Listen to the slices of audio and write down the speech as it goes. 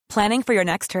Planning for your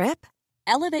next trip?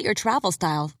 Elevate your travel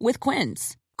style with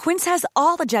Quince. Quince has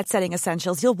all the jet-setting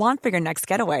essentials you'll want for your next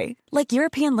getaway, like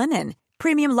European linen,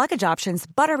 premium luggage options,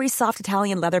 buttery soft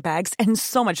Italian leather bags, and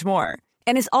so much more.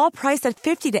 And is all priced at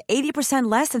 50 to 80%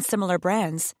 less than similar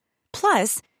brands.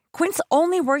 Plus, Quince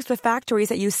only works with factories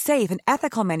that use safe and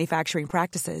ethical manufacturing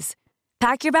practices.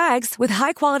 Pack your bags with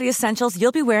high-quality essentials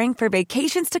you'll be wearing for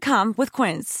vacations to come with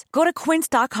Quince. Go to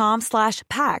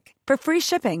quince.com/pack for free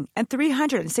shipping and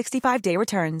 365-day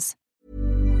returns.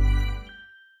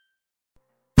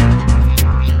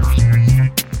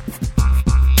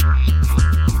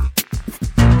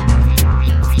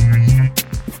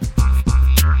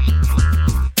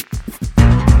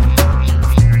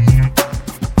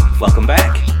 Welcome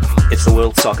back. It's the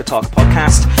World Soccer Talk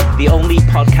podcast, the only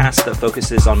podcast that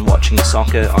focuses on watching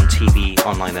soccer on TV,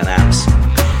 online and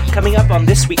apps. Coming up on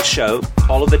this week's show,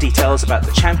 all of the details about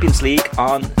the Champions League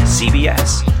on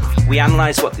CBS. We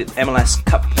analyse what the MLS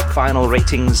Cup final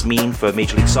ratings mean for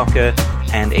Major League Soccer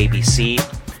and ABC,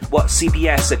 what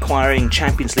CBS acquiring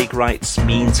Champions League rights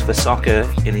means for soccer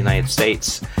in the United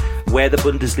States, where the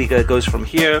Bundesliga goes from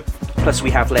here, plus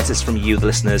we have letters from you, the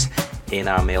listeners, in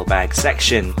our mailbag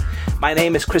section. My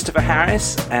name is Christopher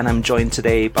Harris, and I'm joined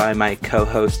today by my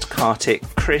co-host Kartik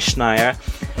Krishnaiyer.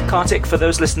 Kartik, for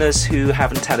those listeners who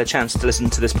haven't had a chance to listen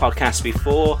to this podcast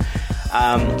before,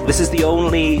 this is the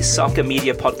only soccer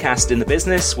media podcast in the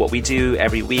business. What we do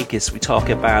every week is we talk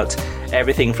about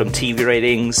everything from TV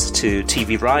ratings to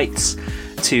TV rights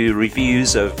to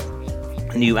reviews of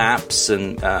new apps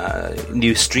and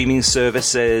new streaming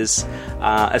services,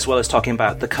 as well as talking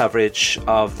about the coverage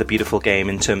of the beautiful game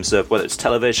in terms of whether it's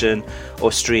television or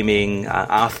streaming,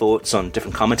 our thoughts on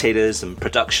different commentators and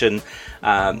production.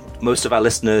 Most of our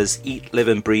listeners eat, live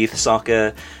and breathe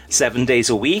soccer 7 days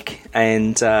a week,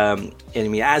 and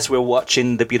as we're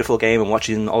watching the beautiful game and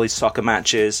watching all these soccer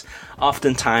matches,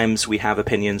 oftentimes we have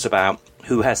opinions about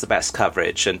who has the best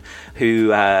coverage and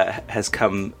who has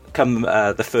come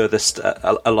the furthest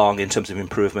along in terms of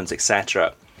improvements,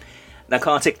 etc. Now,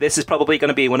 Kartik, this is probably going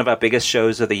to be one of our biggest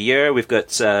shows of the year. We've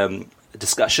got a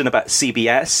discussion about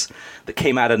CBS that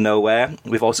came out of nowhere.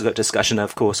 We've also got discussion,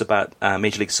 of course, about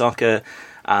Major League Soccer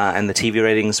and the TV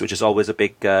ratings, which is always a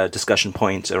big discussion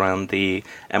point around the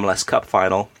MLS Cup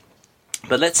final.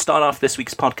 But let's start off this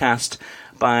week's podcast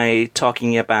by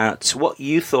talking about what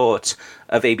you thought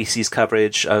of ABC's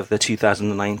coverage of the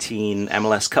 2019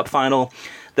 MLS Cup final,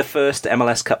 the first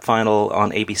MLS Cup final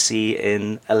on ABC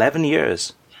in 11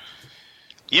 years.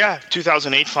 Yeah,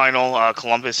 2008 final,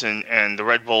 Columbus and the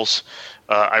Red Bulls.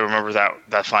 I remember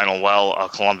that final well.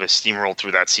 Columbus steamrolled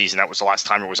through that season. That was the last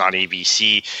time it was on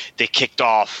ABC. They kicked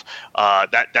off.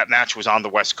 That match was on the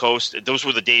West Coast. Those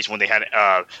were the days when they had,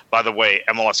 by the way,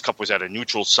 MLS Cup was at a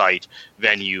neutral site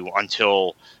venue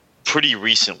until pretty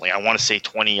recently. I want to say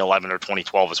 2011 or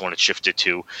 2012 is when it shifted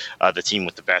to the team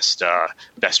with the best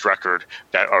record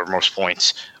or most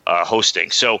points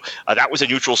hosting. So that was a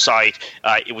neutral site.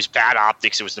 It was bad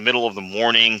optics. It was the middle of the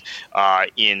morning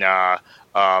in or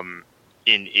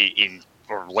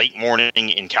late morning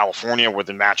in California where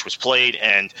the match was played,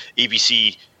 and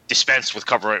ABC dispensed with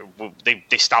covering.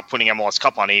 They stopped putting MLS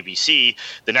Cup on ABC.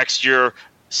 The next year,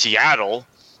 Seattle.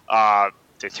 10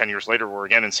 years later, we're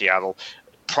again in Seattle.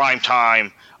 Prime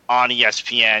time on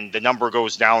ESPN. The number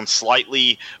goes down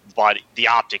slightly, but the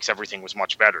optics, everything was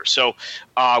much better. So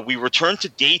we returned to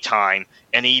daytime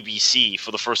and ABC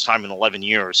for the first time in 11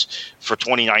 years for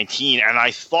 2019, and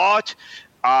I thought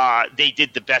they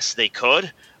did the best they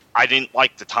could. I didn't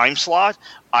like the time slot.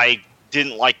 I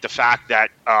didn't like the fact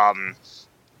that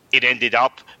it ended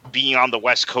up being on the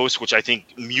West Coast, which I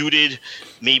think muted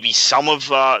maybe some of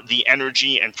the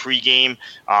energy and pregame.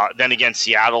 Then again,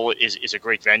 Seattle is a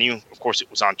great venue. Of course, it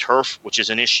was on turf, which is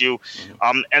an issue.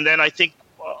 And then I think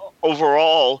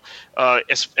overall,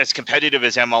 as competitive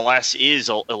as MLS is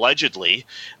allegedly,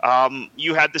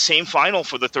 you had the same final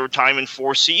for the third time in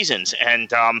 4 seasons.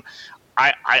 And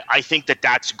I think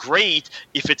that's great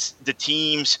if it's the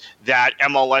teams that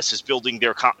MLS is building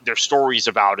their stories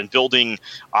about and building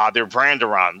their brand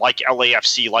around, like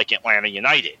LAFC, like Atlanta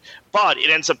United. But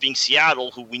it ends up being Seattle,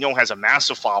 who we know has a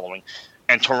massive following,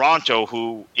 and Toronto,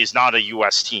 who is not a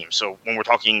U.S. team. So when we're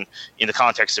talking in the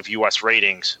context of U.S.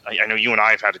 ratings, I know you and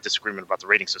I have had a disagreement about the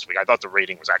ratings this week. I thought the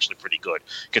rating was actually pretty good,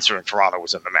 considering Toronto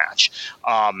was in the match.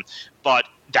 But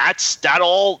that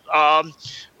all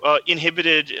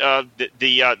inhibited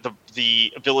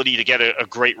the ability to get a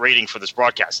great rating for this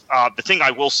broadcast. The thing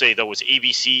I will say, though, is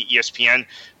ABC, ESPN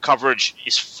coverage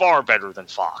is far better than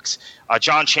Fox.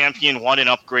 John Champion won an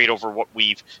upgrade over what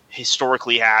we've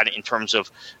historically had in terms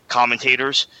of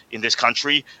commentators in this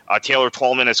country. Taylor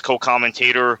Twellman as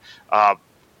co-commentator.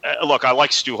 Look, I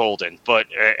like Stu Holden, but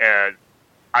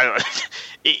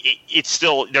it's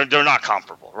still they're not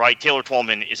comparable, right? Taylor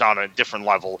Twellman is on a different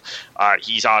level.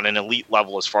 He's on an elite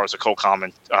level as far as a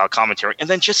commentary, and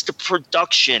then just the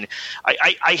production.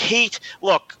 I hate.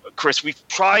 Look, Chris, we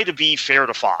try to be fair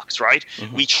to Fox, right?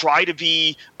 Mm-hmm. We try to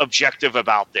be objective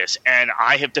about this, and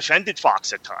I have defended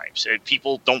Fox at times.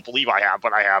 People don't believe I have,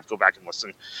 but I have. Go back and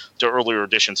listen to earlier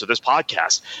editions of this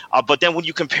podcast. But then when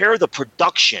you compare the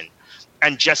production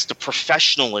and just the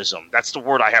professionalism, that's the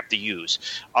word I have to use,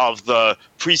 of the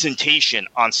presentation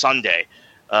on Sunday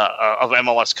of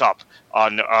MLS Cup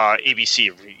on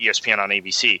ABC, ESPN on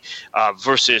ABC,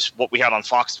 versus what we had on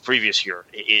Fox the previous year.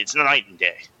 It's night and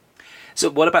day. So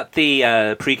what about the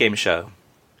pregame show?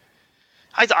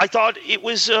 I thought it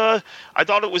was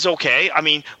okay. I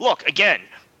mean, look, again,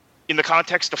 in the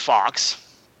context of Fox,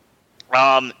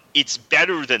 it's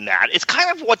better than that. It's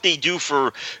kind of what they do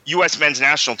for U.S. men's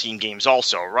national team games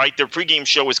also, right? Their pregame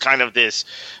show is kind of this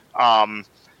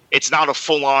it's not a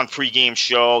full-on pregame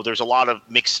show. There's a lot of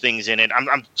mixed things in it.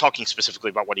 I'm talking specifically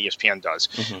about what ESPN does.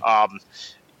 Mm-hmm.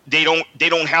 They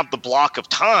don't have the block of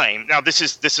time. Now, this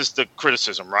is the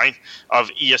criticism, right, of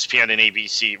ESPN and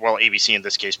ABC. Well, ABC in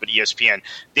this case, but ESPN.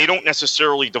 They don't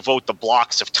necessarily devote the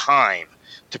blocks of time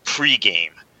to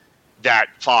pregame that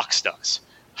Fox does.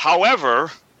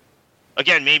 However,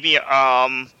 again, maybe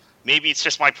it's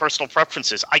just my personal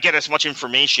preferences. I get as much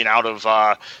information out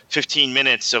of 15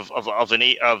 minutes of an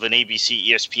ABC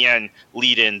ESPN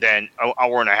lead-in than an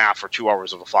hour and a half or 2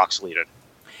 hours of a Fox lead-in.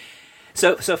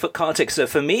 So for context,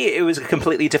 for me, it was a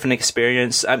completely different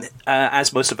experience.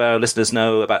 As most of our listeners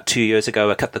know, about 2 years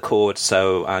ago, I cut the cord,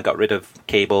 so I got rid of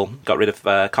cable, got rid of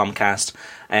Comcast,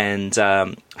 and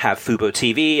have Fubo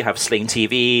TV, have Sling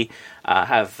TV,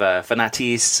 have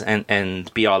Fanatis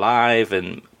and BR Live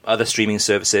and other streaming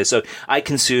services. So I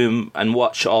consume and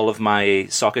watch all of my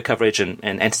soccer coverage and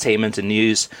entertainment and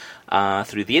news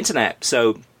through the internet.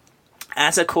 So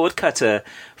as a cord cutter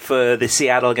for the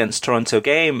Seattle against Toronto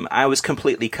game, I was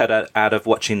completely cut out of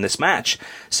watching this match.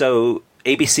 So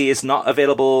ABC is not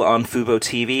available on Fubo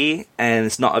TV, and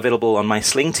it's not available on my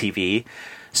Sling TV.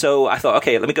 So I thought,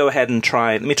 okay, let me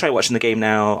try watching the game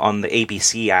now on the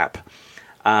ABC app.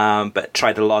 But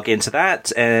tried to log into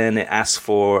that, and it asked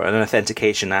for an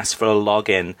authentication, asked for a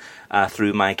login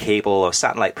through my cable or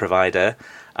satellite provider,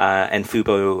 and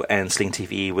Fubo and Sling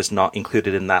TV was not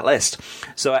included in that list.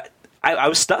 So I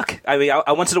was stuck. I mean,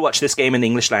 I wanted to watch this game in the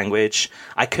English language.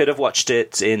 I could have watched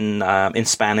it in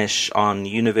Spanish on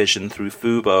Univision through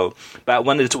Fubo, but I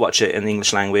wanted to watch it in the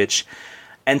English language.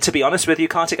 And to be honest with you,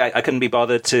 Kartik, I couldn't be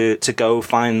bothered to go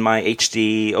find my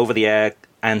HD over-the-air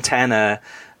antenna,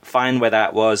 find where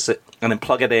that was, and then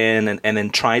plug it in, and then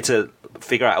try to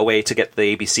figure out a way to get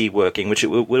the ABC working, which it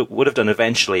would have done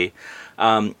eventually.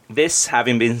 This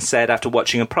having been said after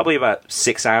watching probably about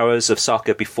 6 hours of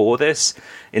soccer before this,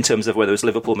 in terms of whether it was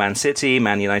Liverpool, Man City,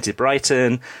 Man United,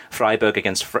 Brighton, Freiburg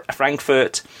against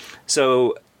Frankfurt.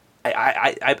 So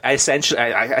I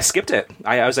essentially skipped it.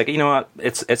 I was like, you know what,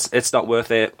 it's not worth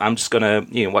it. I'm just gonna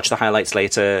watch the highlights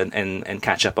later and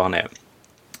catch up on it.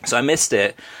 So I missed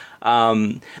it.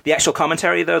 The actual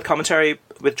commentary, though,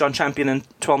 with John Champion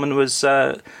and Twellman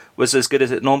was as good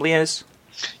as it normally is.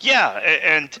 Yeah,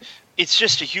 and it's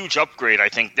just a huge upgrade, I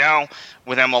think, now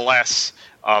with MLS.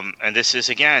 And this is,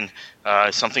 again,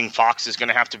 something Fox is going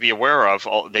to have to be aware of.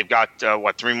 They've got,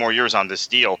 3 more years on this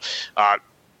deal.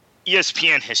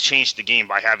 ESPN has changed the game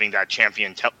by having that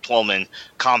Champion-Twellman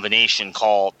combination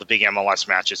call the big MLS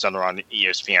matches under on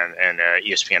ESPN and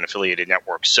ESPN-affiliated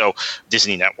networks, so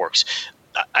Disney networks.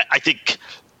 I think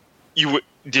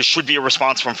there should be a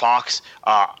response from Fox.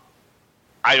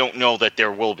 I don't know that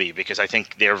there will be, because I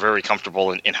think they're very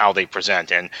comfortable in how they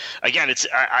present. And again,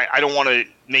 I don't want to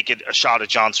make it a shot at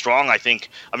John Strong.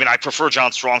 I prefer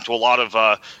John Strong to a lot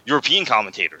of European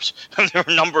commentators. There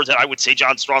are numbers that I would say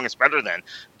John Strong is better than.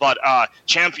 But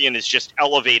Champion is just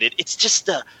elevated. It's just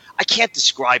I can't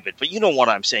describe it, but you know what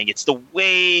I'm saying. It's the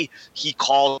way he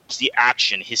calls the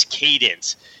action, his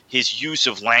cadence, his use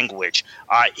of language,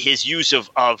 his use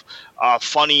of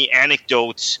funny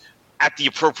anecdotes at the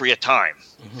appropriate time.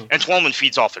 Mm-hmm. And Twellman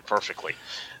feeds off it perfectly.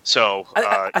 So,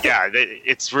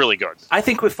 it's really good. I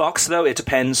think with Fox, though, it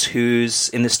depends who's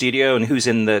in the studio and who's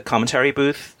in the commentary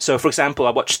booth. So, for example, I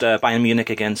watched Bayern Munich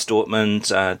against Dortmund,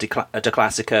 Der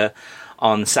Klassiker,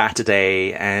 on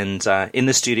Saturday, and in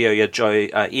the studio you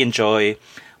had Ian Joy,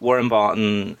 Warren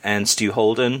Barton, and Stu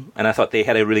Holden, and I thought they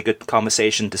had a really good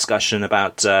discussion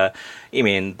about,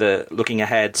 the looking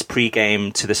ahead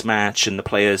pre-game to this match and the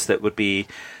players that would be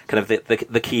kind of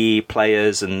the key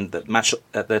players and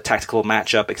the tactical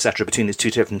matchup, etc., between these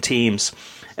two different teams.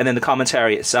 And then the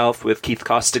commentary itself with Keith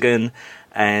Costigan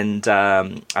and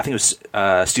I think it was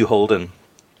Stu Holden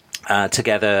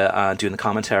together doing the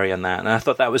commentary on that. And I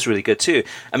thought that was really good too.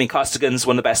 I mean, Costigan's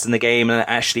one of the best in the game, and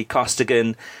actually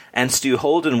Costigan and Stu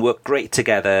Holden work great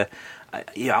together.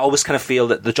 I always kind of feel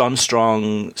that the John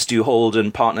Strong-Stu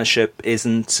Holden partnership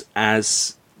isn't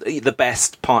as the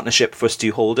best partnership for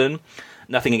Stu Holden.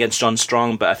 Nothing against John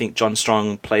Strong, but I think John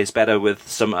Strong plays better with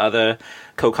some other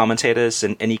co-commentators,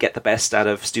 and you get the best out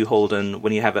of Stu Holden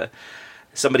when you have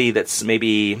somebody that's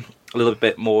maybe a little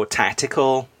bit more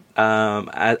tactical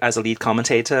as a lead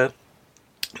commentator.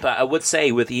 But I would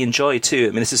say with Ian Joy too, I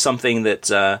mean, this is something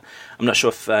that I'm not sure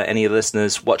if any of the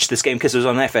listeners watched this game because it was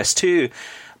on FS2,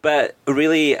 but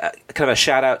really kind of a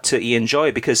shout out to Ian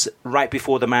Joy, because right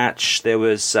before the match there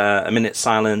was a minute's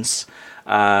silence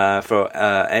for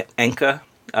Enka,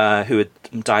 who had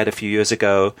died a few years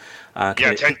ago.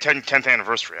 10th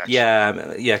anniversary,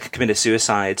 actually. Yeah, committed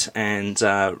suicide. And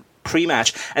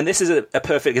pre-match, and this is a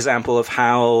perfect example of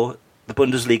how the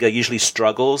Bundesliga usually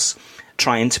struggles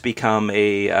trying to become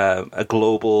a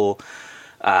global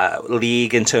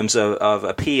league in terms of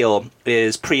appeal,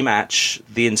 is pre-match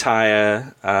the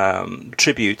entire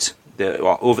tribute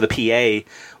over the PA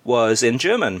was in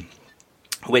German.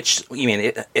 Which,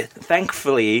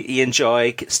 thankfully, Ian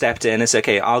Joy stepped in and said,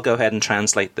 okay, I'll go ahead and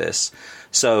translate this.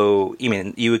 So,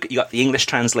 you got the English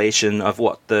translation of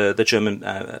what the German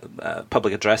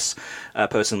public address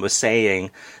person was saying.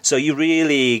 So you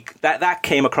really, that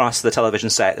came across the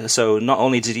television set. So not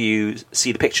only did you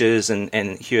see the pictures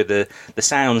and hear the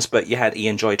sounds, but you had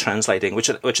Ian Joy translating,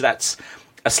 which that's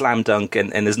a slam dunk,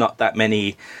 and there's not that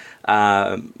many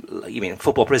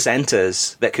football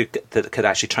presenters that could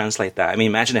actually translate that. I mean,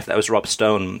 imagine if that was Rob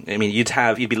Stone. I mean,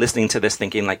 you'd be listening to this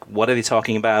thinking, like, what are they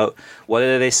talking about? What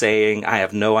are they saying? I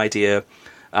have no idea.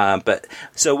 But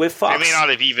so with Fox, they may not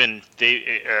have even.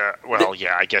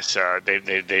 I guess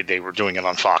they were doing it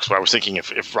on Fox. But I was thinking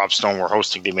if Rob Stone were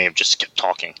hosting, they may have just kept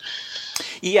talking.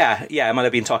 Yeah, I might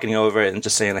have been talking over it and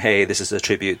just saying, hey, this is a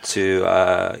tribute to,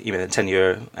 a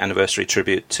 10-year anniversary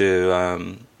tribute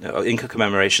to Inca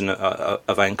commemoration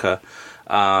of Enka.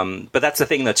 But that's the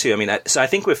thing, though, too. I mean, so I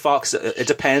think with Fox, it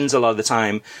depends a lot of the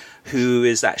time who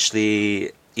is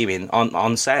actually,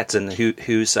 on set and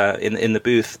who's in the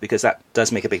booth, because that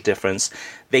does make a big difference.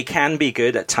 They can be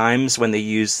good at times when they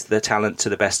use the talent to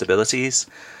the best abilities.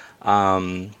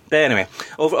 But anyway,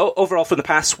 overall for the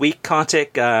past week,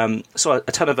 Kartik, saw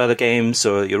a ton of other games,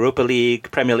 so Europa League,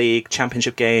 Premier League,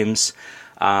 Championship games.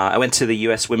 I went to the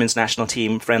U.S. Women's National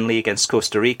Team friendly against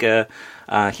Costa Rica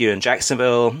here in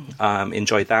Jacksonville.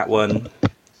 Enjoyed that one.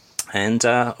 And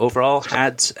overall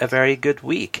had a very good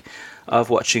week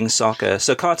of watching soccer.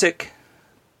 So Kartik,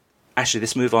 actually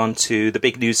let's move on to the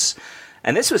big news.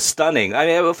 And this was stunning. I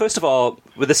mean, well, first of all,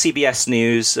 with the CBS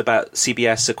news about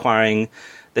CBS acquiring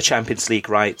the Champions League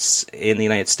rights in the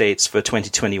United States for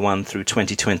 2021 through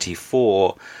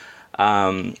 2024,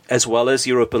 as well as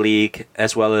Europa League,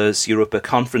 as well as Europa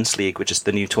Conference League, which is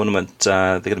the new tournament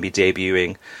they're going to be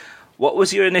debuting. What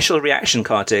was your initial reaction,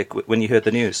 Kartik, when you heard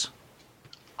the news?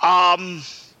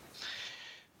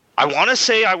 I want to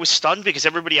say I was stunned because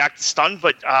everybody acted stunned,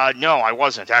 but no, I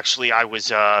wasn't. Actually, I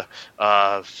was in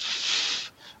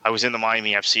the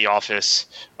Miami FC office.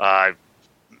 I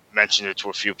mentioned it to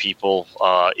a few people.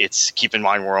 It's, keep in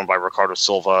mind, we're owned by Ricardo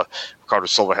Silva. Ricardo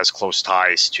Silva has close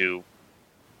ties to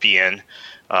BN.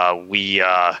 We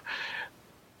have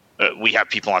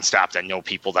people on staff that know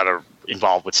people that are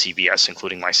involved with CBS,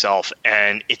 including myself,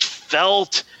 and it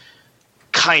felt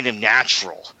kind of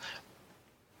natural.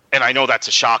 And I know that's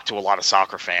a shock to a lot of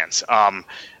soccer fans.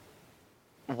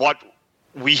 What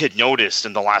we had noticed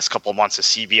in the last couple of months is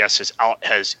CBS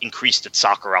has increased its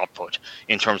soccer output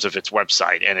in terms of its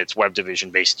website and its web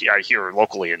division based here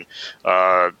locally in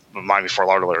Miami Fort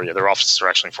Lauderdale area. Their offices are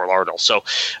actually in Fort Lauderdale. So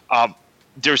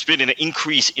there's been an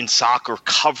increase in soccer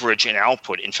coverage and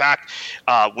output. In fact,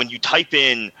 when you type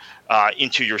in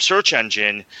into your search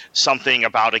engine something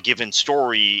about a given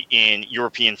story in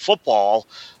European football,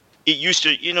 it used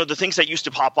to, the things that used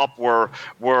to pop up were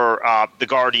The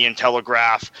Guardian,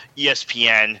 Telegraph,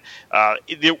 ESPN.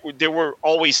 There were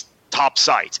always top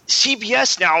sites.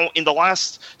 CBS now in the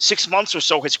last 6 months or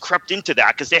so has crept into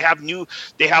that because they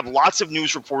have lots of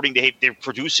news reporting. They're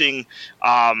producing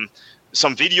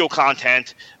some video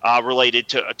content related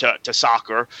to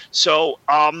soccer. So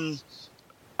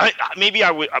maybe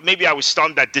I was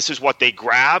stunned that this is what they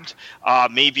grabbed.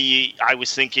 Maybe I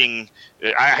was thinking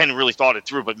I hadn't really thought it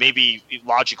through, but maybe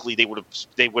logically they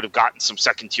would have gotten some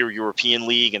second tier European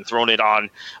league and thrown it on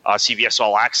CBS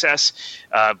All Access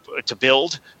to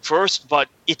build first. But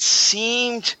it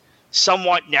seemed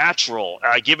somewhat natural,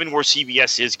 given where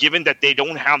CBS is, given that they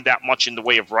don't have that much in the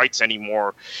way of rights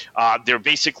anymore. They're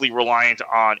basically reliant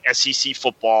on SEC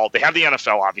football. They have the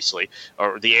NFL, obviously,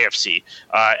 or the AFC,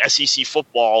 SEC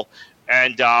football,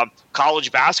 and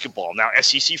college basketball. Now,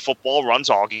 SEC football runs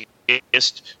August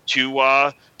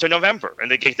to November, and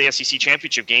they get the SEC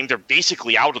championship game. They're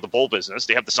basically out of the bowl business.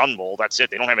 They have the Sun Bowl. That's it.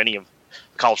 They don't have any of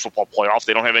the college football playoff.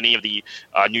 They don't have any of the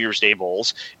New Year's Day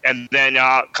bowls. And then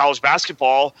college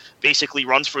basketball basically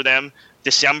runs for them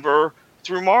December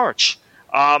through March.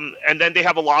 And then they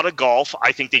have a lot of golf.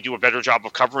 I think they do a better job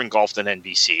of covering golf than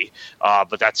NBC,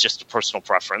 but that's just a personal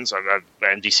preference.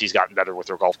 NBC's gotten better with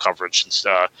their golf coverage since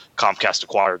Comcast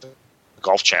acquired the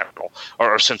Golf Channel,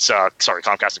 or since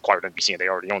Comcast acquired NBC, and they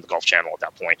already owned the Golf Channel at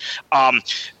that point.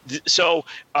 So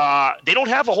they don't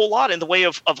have a whole lot in the way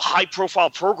of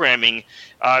high-profile programming.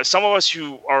 Some of us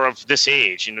who are of this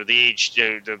age,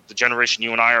 the generation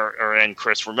you and I are in,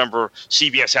 Chris, remember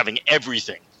CBS having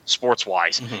everything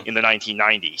sports-wise in the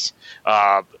 1990s.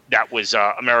 That was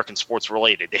American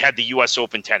sports-related. They had the U.S.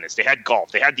 Open tennis. They had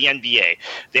golf. They had the NBA.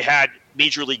 They had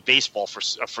Major League Baseball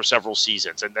for several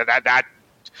seasons, and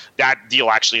that deal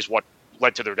actually is what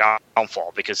led to their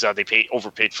downfall because they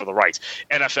overpaid for the rights.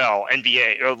 NFL,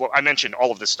 NBA, I mentioned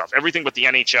all of this stuff, everything but the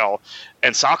NHL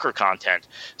and soccer content.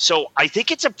 So I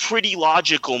think it's a pretty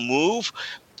logical move.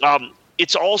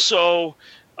 It's also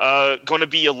going to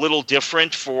be a little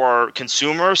different for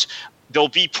consumers. There'll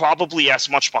be probably as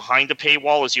much behind the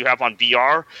paywall as you have on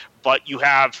BR, but you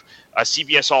have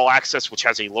CBS All Access, which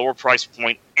has a lower price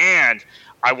point, and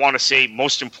I want to say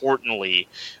most importantly,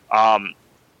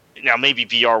 now maybe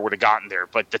BR would have gotten there,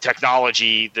 but the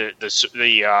technology, the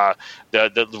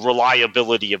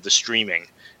reliability of the streaming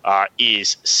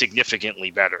is significantly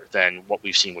better than what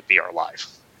we've seen with BR Live.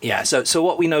 Yeah, so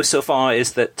what we know so far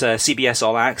is that CBS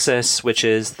All Access, which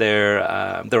is their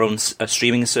own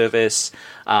streaming service,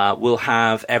 will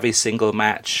have every single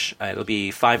match. It'll be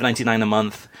 $5.99 a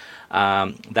month.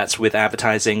 That's with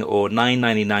advertising, or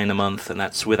 $9.99 a month, and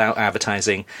that's without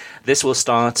advertising. This will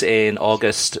start in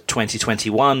August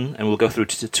 2021, and we'll go through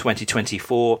to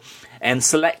 2024. And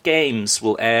select games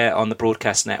will air on the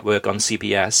broadcast network on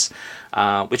CBS,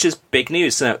 which is big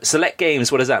news. So, select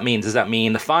games, what does that mean? Does that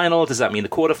mean the final? Does that mean the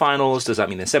quarterfinals? Does that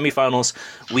mean the semifinals?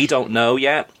 We don't know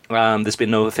yet. There's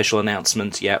been no official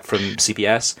announcement yet from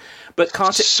CBS. But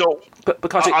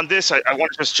on this, I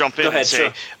want to just jump in and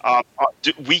say,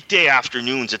 weekday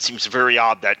afternoons, it seems very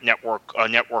odd that a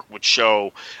network would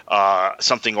show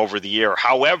something over the air.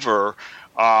 However,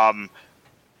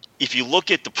 if you look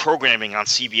at the programming on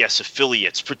CBS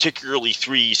affiliates, particularly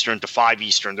 3 Eastern to 5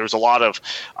 Eastern, there's a lot of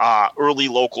early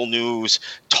local news,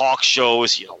 talk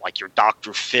shows, like your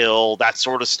Dr. Phil, that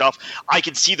sort of stuff. I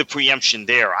can see the preemption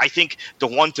there. I think the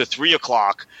 1 to 3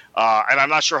 o'clock, and I'm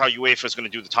not sure how UEFA is going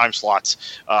to do the time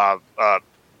slots,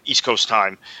 East Coast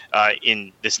time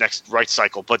in this next rights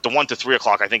cycle, but the 1 to 3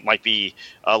 o'clock I think might be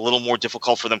a little more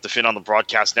difficult for them to fit on the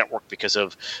broadcast network because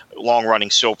of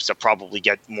long-running soaps that probably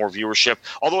get more viewership.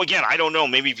 Although again, I don't know,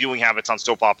 maybe viewing habits on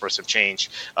soap operas have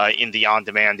changed in the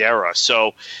on-demand era.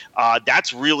 So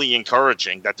that's really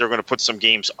encouraging that they're going to put some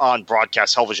games on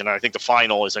broadcast television, and I think the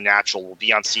final is a natural, will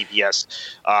be on CBS.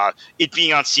 It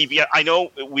being on CBS, I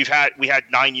know we had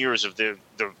 9 years of the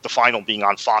final being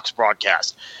on Fox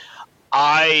broadcast.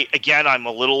 I'm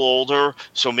a little older,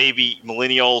 so maybe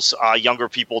millennials, younger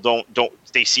people don't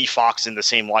they see Fox in the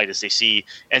same light as they see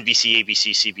NBC,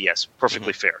 ABC, CBS.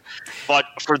 Perfectly fair. But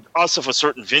for us of a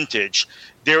certain vintage,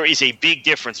 there is a big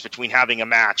difference between having a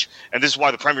match, and this is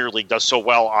why the Premier League does so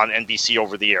well on NBC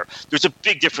over the air. There's a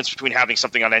big difference between having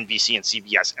something on NBC and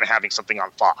CBS and having something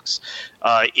on Fox.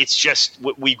 It's just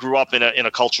we grew up in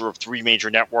a culture of 3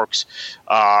 major networks.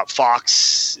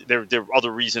 Fox, there are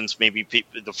other reasons, maybe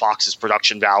the Fox's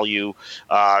production value,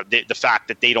 the fact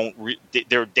that they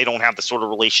don't have the sort of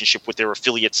relationship with their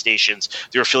affiliate stations.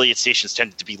 Their affiliate stations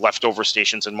tend to be leftover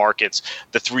stations in markets.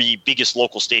 The 3 biggest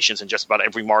local stations in just about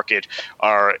every market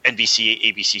are NBC,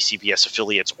 ABC, CBS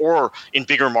affiliates, or in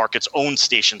bigger markets, owned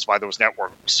stations by those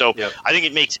networks. So I think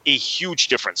it makes a huge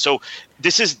difference. So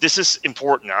this is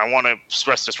important. I want to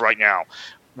stress this right now.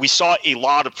 we saw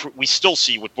we still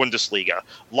see with Bundesliga,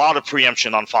 a lot of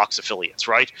preemption on Fox affiliates,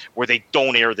 right? Where they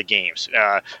don't air the games.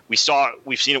 We've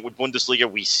seen it with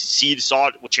Bundesliga. We saw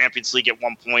it with Champions League at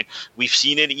one point. We've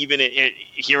seen it even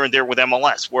here and there with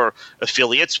MLS, where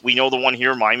affiliates, we know the one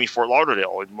here, Miami, Fort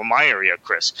Lauderdale, in my area,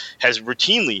 Chris, has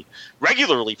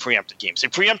regularly preempted games. They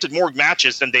preempted more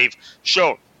matches than they've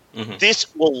shown. Mm-hmm.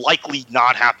 This will likely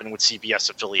not happen with CBS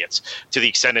affiliates to the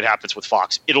extent it happens with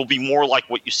Fox. It'll be more like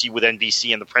what you see with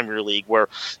NBC and the Premier League, where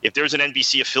if there's an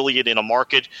NBC affiliate in a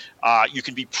market, you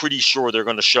can be pretty sure they're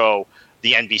going to show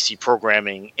the NBC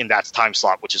programming in that time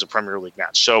slot, which is a Premier League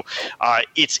match. So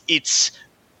it's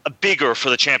bigger for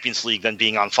the Champions League than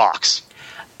being on Fox.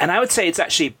 And I would say it's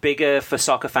actually bigger for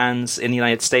soccer fans in the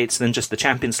United States than just the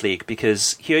Champions League,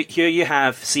 because here you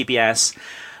have CBS.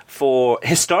 For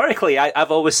historically,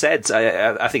 I've always said,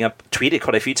 I think I've tweeted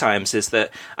quite a few times, is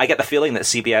that I get the feeling that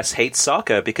CBS hates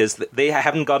soccer because they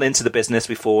haven't got into the business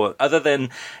before, other than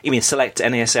select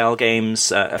NASL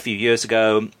games a few years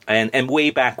ago, and way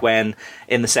back when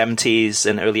in the 70s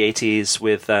and early 80s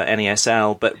with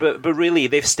NASL. But really,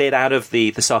 they've stayed out of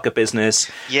the soccer business.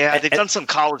 Yeah, they've done some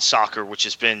college soccer, which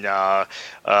has been I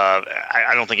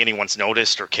don't think anyone's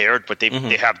noticed or cared, but they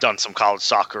have done some college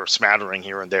soccer smattering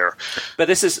here and there. But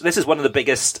this is one of the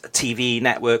biggest TV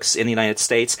networks in the United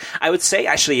States. I would say,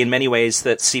 actually, in many ways,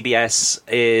 that CBS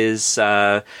is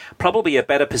probably a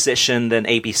better position than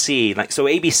ABC. So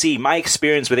ABC, my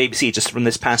experience with ABC just from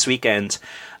this past weekend,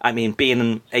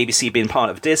 ABC being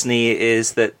part of Disney,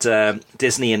 is that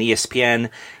Disney and ESPN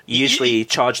usually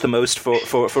charge the most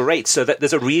for rates. So that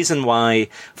there's a reason why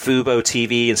Fubo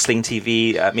TV and Sling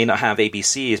TV may not have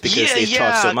ABC, is because they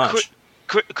charge so much.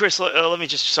 Chris, let me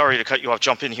just, sorry to cut you off,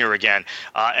 jump in here again.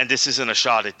 And this isn't a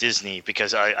shot at Disney,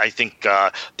 because I think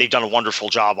they've done a wonderful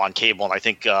job on cable, and I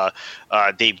think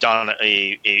they've done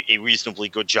a reasonably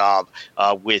good job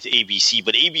with ABC.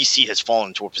 But ABC has fallen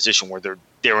into a position where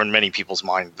they're in many people's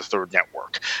mind the third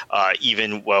network,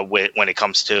 even when it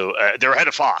comes to they're ahead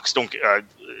of Fox.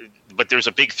 But there's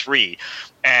a big three.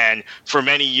 And for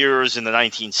many years in the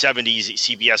 1970s,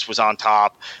 CBS was on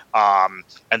top,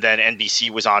 and then NBC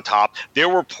was on top. There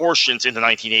were portions in the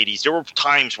 1980s. There were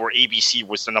times where ABC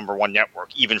was the number one network,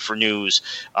 even for news,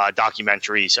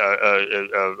 documentaries,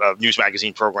 news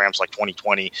magazine programs like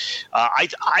 2020.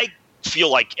 I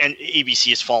feel like ABC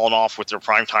has fallen off with their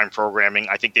primetime programming.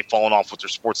 I think they've fallen off with their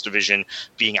sports division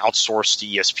being outsourced to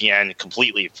ESPN,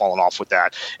 completely fallen off with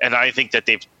that. And I think that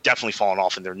they've definitely fallen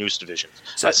off in their news division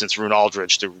since Roone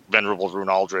Aldridge, the venerable Roone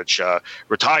Aldridge,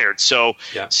 retired. So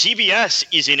CBS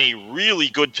is in a really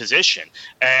good position,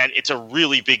 and it's a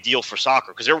really big deal for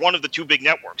soccer because they're one of the two big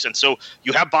networks. And so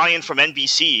you have buy-in from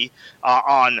NBC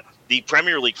on the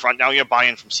Premier League front. Now you have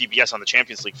buy-in from CBS on the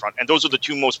Champions League front. And those are the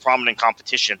two most prominent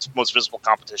competitions, most visible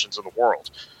competitions in the world.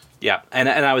 Yeah, and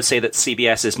I would say that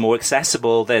CBS is more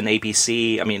accessible than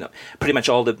ABC. Pretty much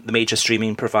all the major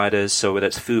streaming providers, so whether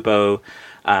it's Fubo,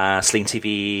 Sling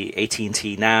TV,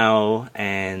 AT&T Now,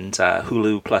 and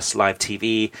Hulu plus Live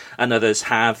TV, and others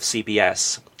have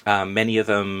CBS. Many of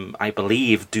them, I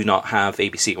believe, do not have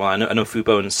ABC. Well, I know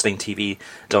Fubo and Sling TV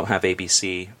don't have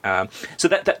ABC. So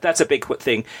that's a big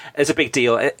thing. It's a big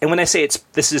deal. And when I say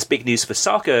this is big news for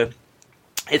soccer,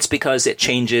 it's because it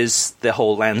changes the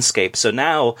whole landscape. So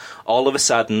now, all of a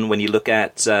sudden, when you look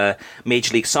at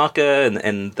Major League Soccer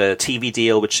and the TV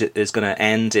deal, which is going to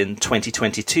end in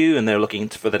 2022, and they're looking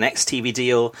for the next TV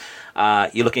deal,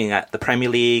 you're looking at the Premier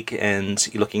League, and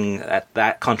you're looking at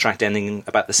that contract ending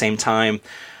about the same time.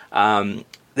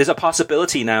 There's a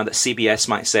possibility now that CBS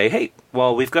might say, hey,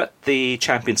 well, we've got the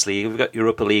Champions League, we've got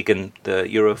Europa League and the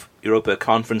Europa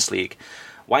Conference League.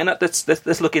 Why not?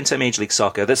 Let's look into Major League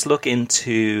Soccer. Let's look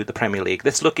into the Premier League.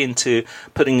 Let's look into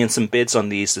putting in some bids on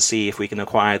these to see if we can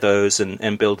acquire those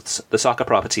and build the soccer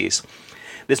properties.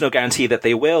 There's no guarantee that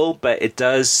they will, but it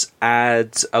does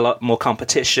add a lot more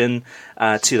competition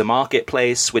to the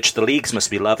marketplace, which the leagues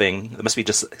must be loving. They must be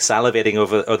just salivating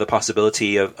over the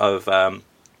possibility of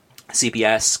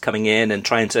CBS coming in and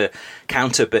trying to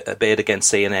counter a bid against,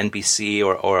 say, an NBC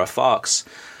or a Fox.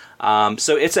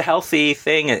 So it's a healthy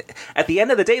thing. At the end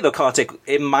of the day, though, Kartik,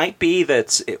 it might be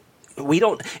that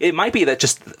it might be that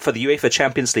just for the UEFA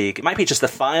Champions League, it might be just the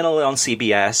final on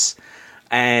CBS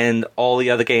and all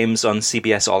the other games on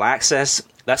CBS All Access.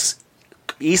 That's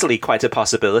easily quite a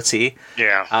possibility.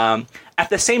 Yeah. At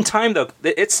the same time, though,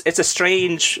 it's a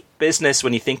strange business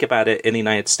when you think about it in the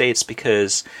United States,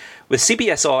 because with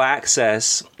CBS All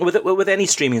Access, with any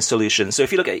streaming solution, so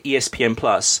if you look at ESPN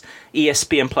Plus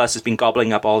has been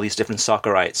gobbling up all these different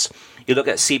soccer rights. You look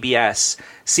at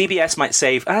CBS might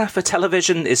say, for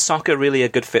television, is soccer really a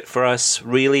good fit for us?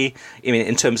 Really? I mean,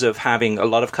 in terms of having a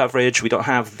lot of coverage, we don't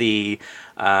have the...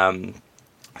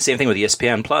 Same thing with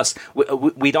ESPN Plus.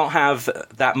 We don't have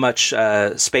that much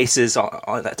spaces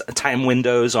on time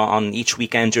windows on each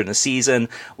weekend during the season.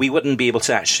 We wouldn't be able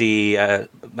to actually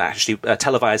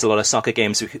televise a lot of soccer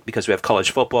games because we have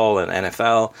college football and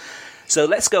NFL. So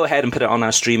let's go ahead and put it on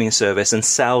our streaming service and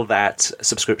sell that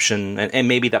subscription, and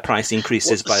maybe that price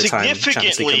increases by the time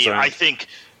Champions League comes around.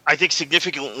 I think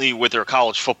significantly with their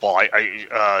college football,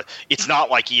 it's not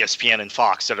like ESPN and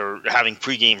Fox that are having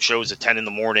pregame shows at 10 in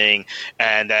the morning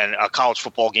and then a college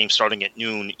football game starting at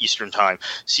noon Eastern time.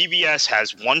 CBS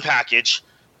has one package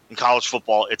in college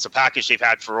football. It's a package they've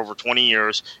had for over 20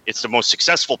 years. It's the most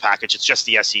successful package. It's just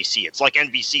the SEC. It's like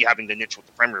NBC having the niche with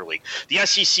the Premier League. The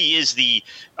SEC is the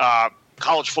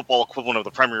college football equivalent of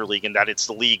the Premier League in that it's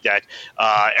the league that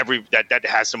that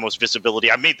has the most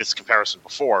visibility. I've made this comparison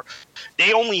before.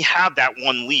 They only have that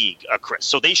one league, Chris.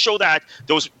 So they show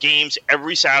those games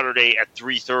every Saturday at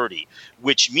 3:30,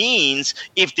 which means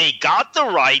if they got the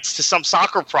rights to some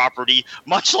soccer property,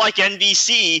 much like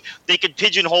NBC, they could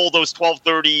pigeonhole those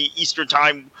 12:30 Eastern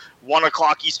time, 1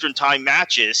 o'clock Eastern time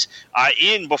matches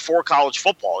in before college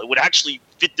football. It would actually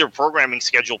fit their programming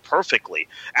schedule perfectly,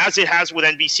 as it has with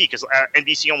NBC, because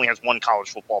NBC only has one college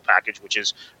football package, which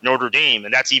is Notre Dame,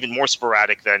 and that's even more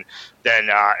sporadic than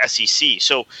SEC.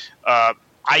 So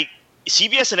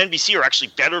CBS and NBC are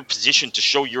actually better positioned to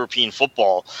show European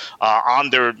football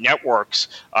on their networks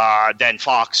than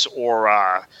Fox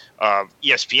or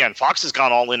ESPN. Fox has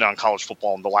gone all in on college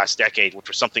football in the last decade, which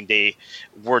was something they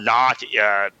were not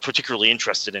particularly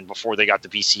interested in before they got the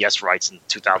BCS rights in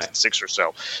 2006 or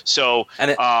so. So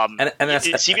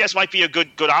CBS might be a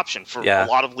good option for a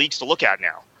lot of leagues to look at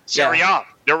now. Serie A,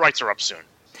 their rights are up soon.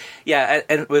 Yeah,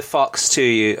 and with Fox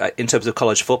too, in terms of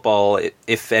college football,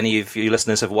 if any of you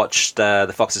listeners have watched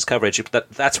the Fox's coverage,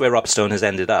 that's where Rob Stone has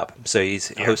ended up. So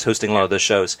he's hosting a lot of those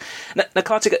shows. Now,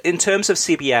 Kartik, in terms of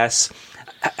CBS,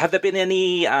 have there been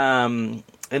any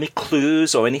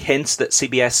clues or any hints that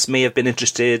CBS may have been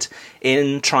interested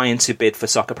in trying to bid for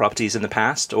soccer properties in the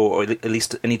past, or at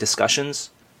least any discussions?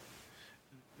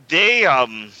 They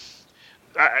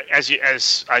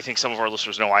as I think some of our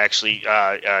listeners know, I actually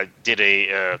did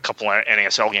a couple of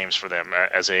NASL games for them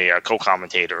as a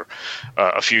co-commentator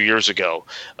a few years ago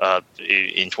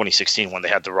in 2016 when they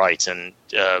had the rights. And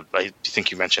I think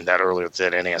you mentioned that earlier,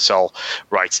 that NASL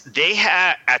rights. They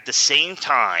had, at the same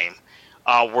time,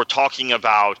 were talking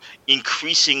about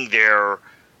increasing their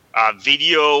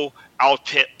video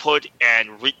output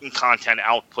and written content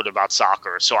output about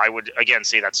soccer. So I would, again,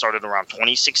 say that started around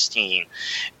 2016,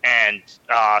 and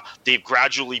they've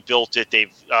gradually built it.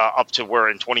 They've up to where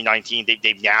in 2019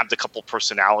 they've nabbed a couple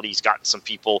personalities, gotten some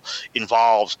people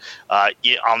involved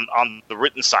on the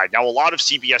written side. Now, a lot of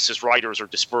CBS's writers are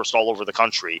dispersed all over the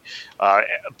country,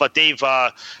 but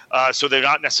so they're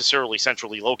not necessarily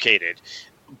centrally located,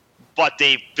 but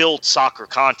they've built soccer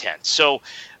content. So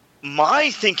my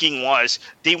thinking was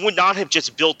they would not have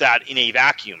just built that in a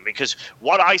vacuum, because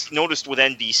what I noticed with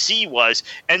NBC was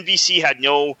NBC had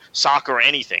no soccer or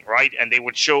anything, right? And they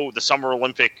would show the Summer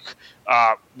Olympic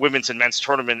women's and men's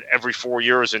tournament every 4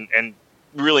 years and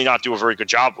really not do a very good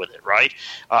job with it, right?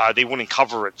 They wouldn't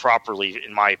cover it properly,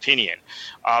 in my opinion.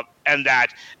 And that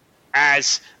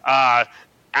as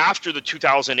after the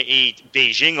 2008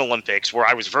 Beijing Olympics, where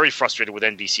I was very frustrated with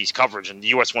NBC's coverage, and the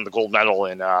U.S. won the gold medal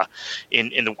on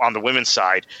the women's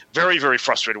side, very, very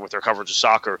frustrated with their coverage of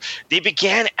soccer, they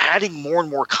began adding more and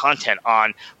more content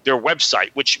on their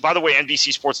website, which, by the way,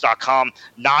 NBCSports.com,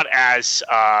 not as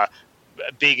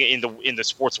big in the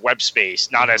sports web space,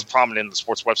 not as prominent in the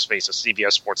sports web space as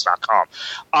CBSSports.com.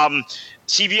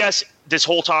 CBS this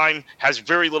whole time has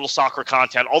very little soccer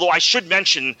content, although I should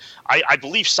mention, I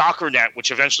believe SoccerNet,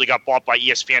 which eventually got bought by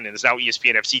ESPN and is now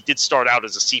ESPN FC, did start out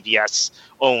as a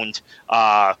CBS-owned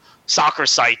soccer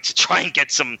site to try and get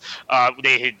some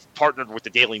they had partnered with the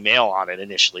Daily Mail on it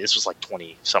initially. This was like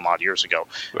 20-some-odd years ago,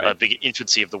 right. Big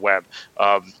infancy of the web,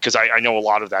 because I know a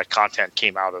lot of that content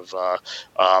came out of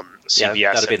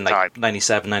CBS at the time.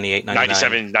 97, 98, 99.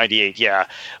 97, 98, yeah.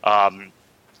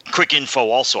 Quick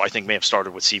Info also, I think, may have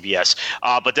started with CBS.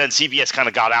 But then CBS kind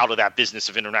of got out of that business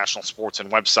of international sports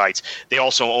and websites. They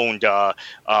also owned a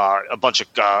bunch of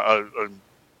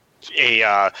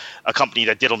a company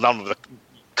that did a number of the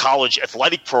college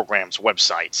athletic programs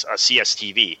websites,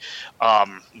 CSTV,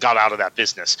 got out of that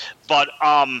business. But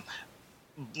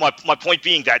my point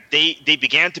being that they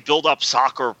began to build up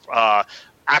soccer,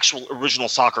 actual original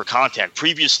soccer content.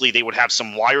 Previously, they would have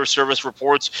some wire service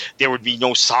reports. There would be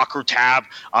no soccer tab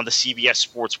on the CBS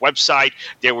Sports website.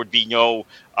 There would be no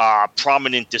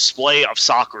prominent display of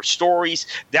soccer stories.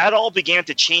 That all began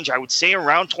to change, I would say,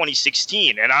 around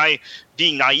 2016. And I,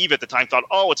 being naive at the time, thought,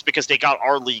 oh, it's because they got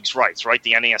our league's rights, right?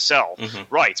 The NASL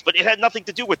rights. But it had nothing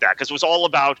to do with that, because it was all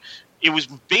about, it was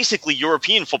basically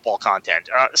European football content.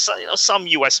 Some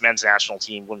U.S. men's national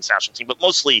team, women's national team, but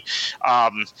mostly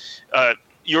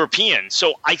European.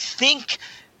 So I think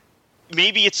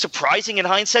maybe it's surprising in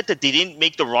hindsight that they didn't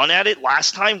make the run at it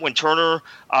last time when Turner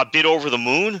bid over the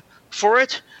moon for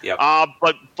it. Yep.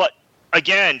 But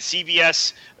again,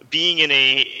 CBS being in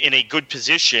a good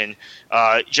position,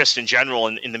 just in general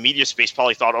in the media space,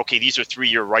 probably thought, okay, these are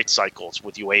 3-year rights cycles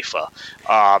with UEFA.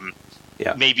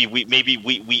 Yeah. Maybe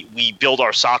we build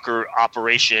our soccer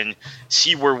operation,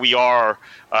 see where we are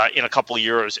in a couple of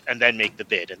years, and then make the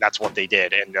bid. And that's what they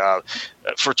did. And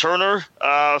for Turner,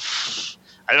 I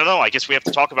don't know. I guess we have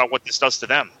to talk about what this does to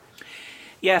them.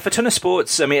 Yeah, for Turner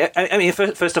Sports, I mean,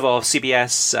 first of all,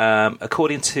 CBS,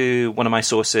 according to one of my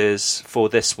sources for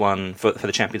this one, for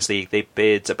the Champions League, they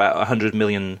bid about $100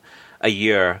 million a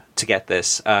year to get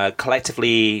this.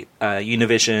 Collectively,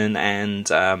 Univision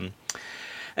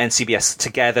and CBS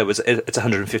together it's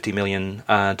 $150 million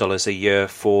a year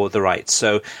for the rights.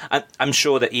 So I'm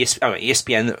sure that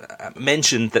ESPN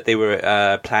mentioned that they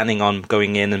were planning on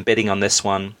going in and bidding on this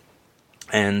one.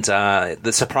 And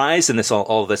the surprise in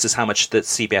all of this is how much that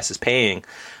CBS is paying.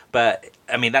 But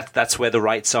I mean that's where the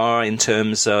rights are in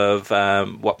terms of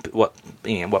what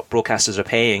broadcasters are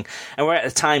paying. And we're at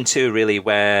a time too, really,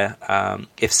 where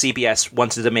if CBS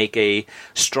wanted to make a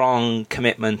strong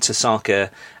commitment to soccer,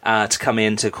 to come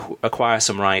in to acquire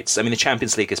some rights, I mean the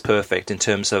Champions League is perfect in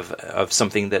terms of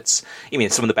something that's, I mean,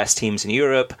 some of the best teams in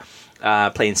Europe.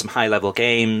 Playing some high-level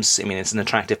games. I mean, it's an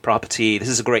attractive property. This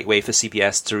is a great way for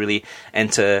CBS to really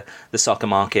enter the soccer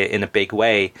market in a big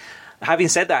way. Having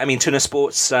said that, I mean, Turner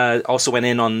Sports also went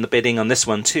in on the bidding on this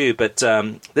one too, but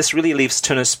this really leaves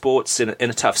Turner Sports in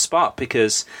a tough spot,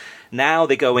 because now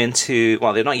they go into,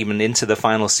 well, they're not even into the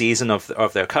final season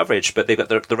of their coverage, but they've got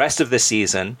the rest of this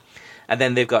season, and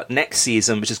then they've got next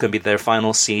season, which is going to be their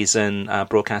final season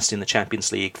broadcasting the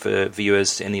Champions League for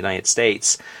viewers in the United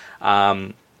States.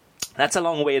 That's a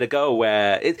long way to go.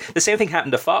 Where the same thing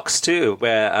happened to Fox too,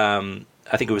 where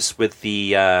I think it was with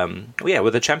the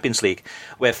with the Champions League,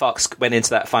 where Fox went into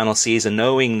that final season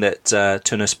knowing that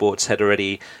Turner Sports had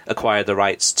already acquired the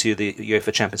rights to the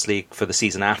UEFA Champions League for the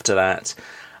season after that.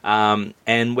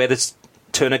 And where does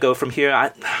Turner go from here?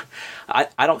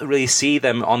 I don't really see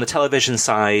them on the television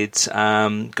side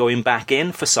going back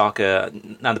in for soccer.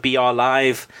 Now the BR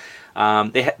Live.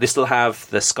 They still have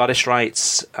the Scottish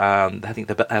rights. I think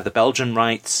they have the Belgian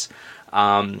rights,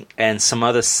 and some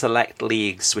other select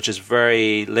leagues, which is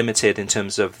very limited in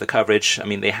terms of the coverage. I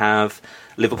mean, they have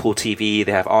Liverpool TV,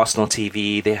 they have Arsenal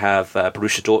TV, they have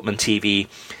Borussia Dortmund TV,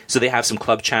 so they have some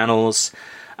club channels.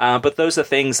 But those are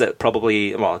things that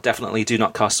definitely do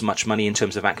not cost much money in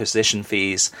terms of acquisition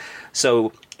fees.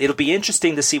 So it'll be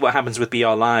interesting to see what happens with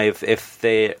BR Live if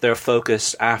they're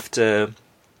focused after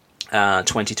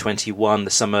 2021, the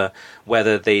summer,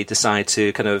 whether they decide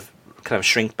to kind of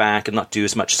shrink back and not do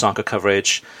as much soccer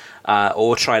coverage,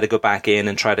 or try to go back in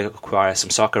and try to acquire some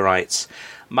soccer rights.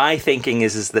 My thinking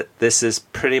is that this is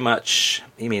pretty much,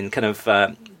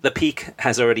 the peak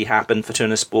has already happened for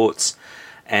Turner Sports,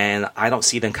 and I don't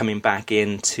see them coming back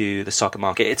into the soccer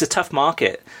market. It's a tough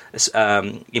market,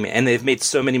 and they've made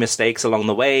so many mistakes along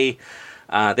the way.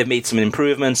 They've made some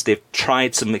improvements. They've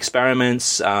tried some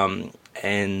experiments.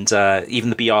 And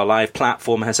even the BR Live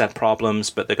platform has had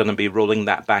problems, but they're going to be rolling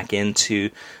that back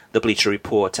into the Bleacher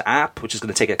Report app, which is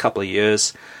going to take a couple of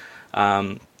years.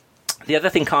 The other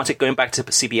thing, Kartik, going back to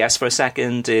CBS for a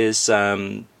second, is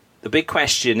the big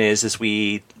question is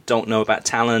we don't know about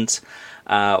talent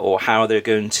or how they're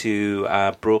going to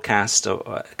broadcast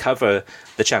or cover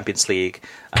the Champions League.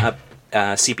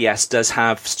 CBS does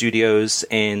have studios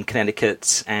in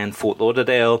Connecticut and Fort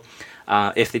Lauderdale.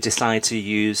 If they decide to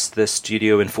use the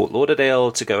studio in Fort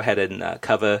Lauderdale to go ahead and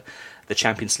cover the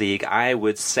Champions League, I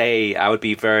would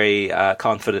be very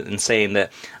confident in saying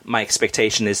that my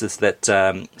expectation is that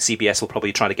CBS will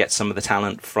probably try to get some of the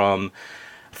talent from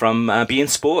beIN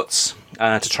Sports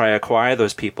to try to acquire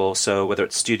those people. So whether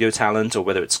it's studio talent or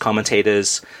whether it's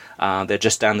commentators, they're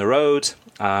just down the road.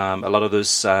 A lot of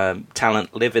those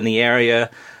talent live in the area.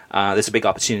 There's a big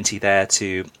opportunity there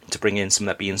to bring in some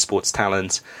of that beIN Sports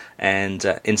talent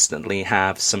and instantly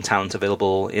have some talent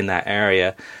available in that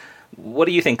area. What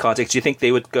do you think, Kartik? Do you think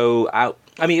they would go out?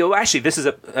 I mean, actually, this is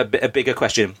a bigger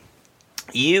question.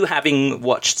 You, having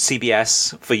watched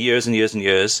CBS for years and years and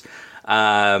years,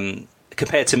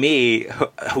 compared to me,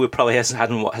 who probably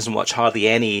hasn't watched hardly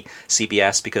any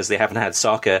CBS because they haven't had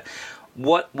soccer,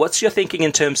 what's your thinking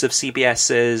in terms of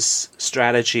CBS's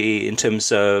strategy in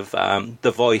terms of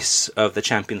the voice of the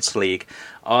Champions League?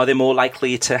 Are they more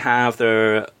likely to have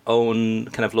their own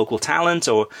kind of local talent,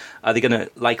 or are they going to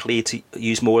likely to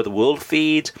use more of the world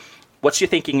feed? What's your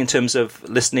thinking in terms of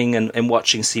listening and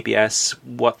watching CBS,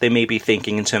 what they may be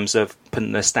thinking in terms of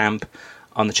putting a stamp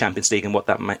on the Champions League and what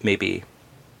that may be?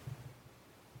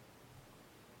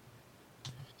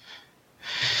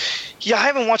 Yeah, I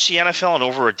haven't watched the NFL in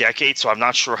over a decade, so I'm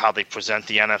not sure how they present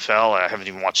the NFL. I haven't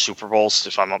even watched Super Bowls,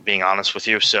 if I'm not being honest with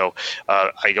you. So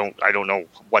I don't know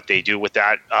what they do with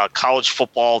that. College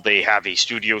football, they have a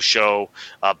studio show,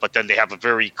 but then they have a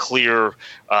very clear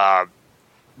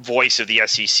voice of the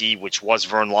SEC, which was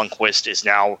Vern Lundquist, is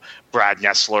now Brad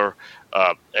Nessler.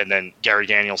 And then Gary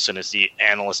Danielson is the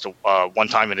analyst. One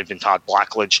time it had been Todd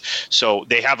Blackledge. So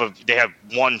they have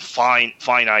one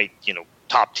finite,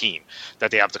 top team that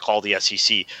they have to call the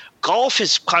SEC. Golf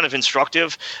is kind of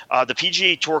instructive. The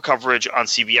PGA Tour coverage on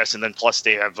CBS, and then plus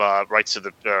they have rights to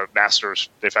the Masters.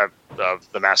 They've had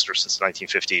the Masters since the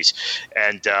 1950s,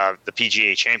 and the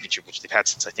PGA Championship, which they've had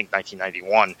since I think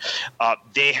 1991.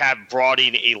 They have brought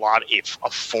in a lot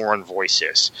of foreign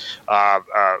voices.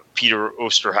 Peter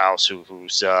Osterhaus, who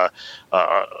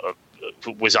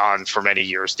was on for many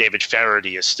years. David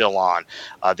Faraday is still on.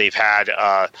 They've had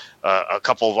a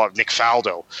couple of Nick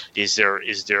Faldo is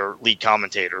their lead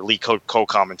commentator, lead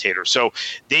co-commentator. So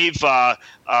they've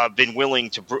been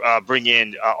willing to bring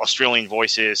in Australian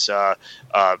voices,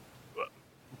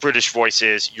 British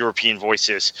voices, European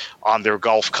voices on their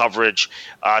golf coverage.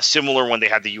 Similar when they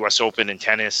had the U.S. Open in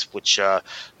tennis, which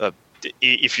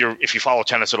if you follow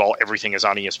tennis at all, everything is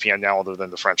on ESPN now, other than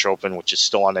the French Open, which is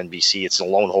still on NBC. It's a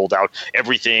lone holdout.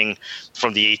 Everything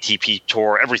from the ATP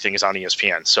Tour, everything is on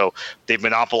ESPN. So they've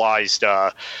monopolized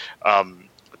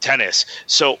tennis.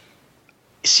 So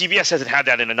CBS hasn't had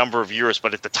that in a number of years,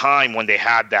 but at the time when they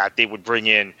had that, they would bring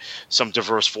in some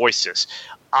diverse voices.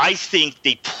 I think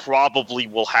they probably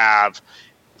will have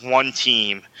one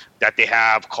team that they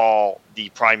have call the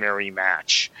primary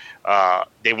match.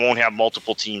 They won't have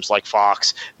multiple teams like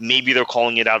Fox. Maybe they're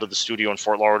calling it out of the studio in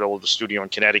Fort Lauderdale or the studio in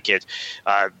Connecticut,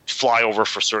 fly over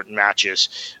for certain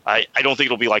matches. I don't think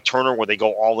it'll be like Turner where they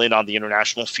go all in on the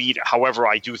international feed. However,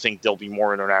 I do think there'll be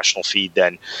more international feed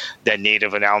than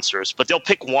native announcers. But they'll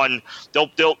pick one.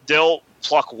 They'll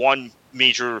pluck one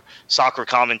major soccer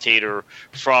commentator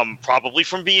from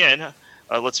beIN.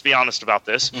 Let's be honest about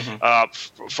this.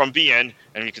 From beIN,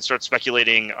 and you can start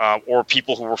speculating, or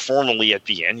people who were formerly at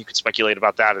beIN, you could speculate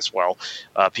about that as well.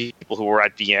 People who were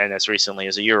at beIN as recently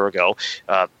as a year ago,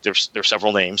 there's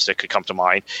several names that could come to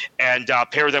mind, and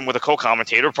pair them with a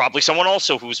co-commentator, probably someone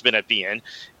also who's been at beIN,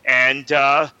 and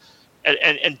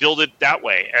build it that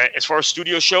way. As far as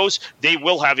studio shows, they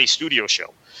will have a studio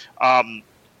show.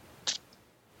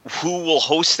 Who will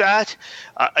host that?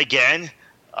 Again,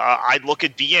 I'd look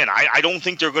at beIN. I don't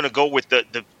think they're going to go with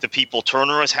the people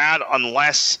Turner has had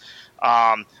unless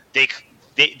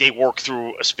they work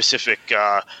through a specific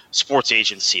sports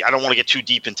agency. I don't want to get too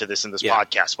deep into this in this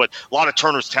podcast, but a lot of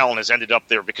Turner's talent has ended up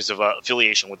there because of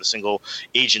affiliation with a single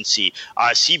agency.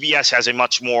 CBS has a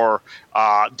much more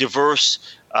diverse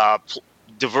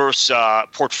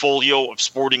portfolio of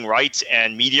sporting rights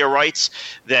and media rights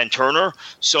than Turner.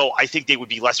 So I think they would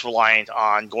be less reliant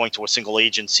on going to a single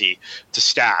agency to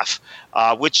staff,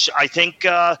 which I think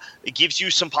it gives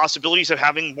you some possibilities of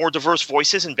having more diverse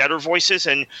voices and better voices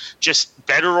and just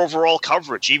better overall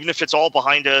coverage, even if it's all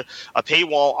behind a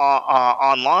paywall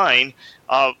online.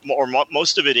 Or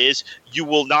most of it is, you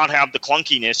will not have the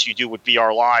clunkiness you do with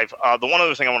BR Live. The one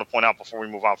other thing I want to point out before we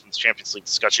move on from this Champions League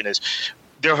discussion is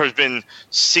there have been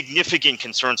significant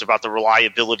concerns about the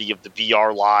reliability of the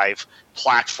BR Live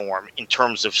platform in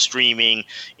terms of streaming,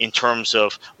 in terms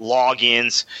of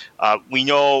logins. We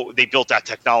know they built that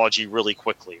technology really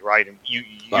quickly, right? And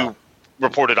you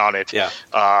reported on it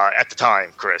at the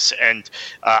time, Chris. And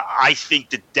I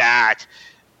think that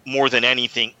more than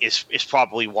anything is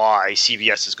probably why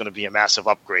CBS is going to be a massive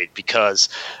upgrade, because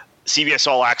CBS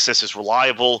All Access is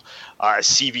reliable.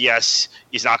 CBS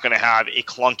is not going to have a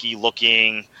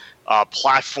clunky-looking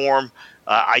platform.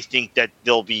 I think that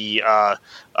there'll be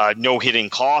no hidden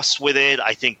costs with it.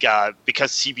 I think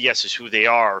because CBS is who they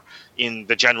are in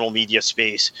the general media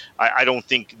space, I don't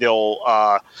think there'll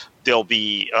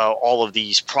be all of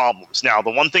these problems. Now,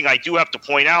 the one thing I do have to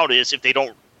point out is if they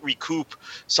don't recoup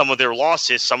some of their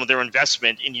losses, some of their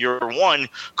investment in year one,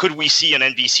 could we see an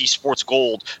NBC Sports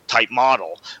Gold type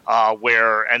model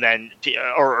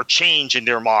or change in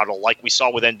their model like we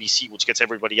saw with NBC, which gets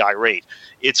everybody irate?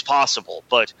 It's possible,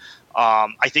 but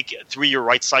I think 3-year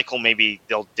rights cycle, maybe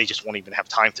they just won't even have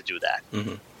time to do that.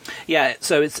 Mm-hmm. Yeah,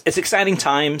 so it's exciting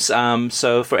times.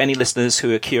 So for any listeners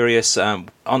who are curious, on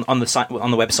the site, on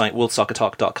the website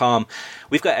worldsoccertalk.com,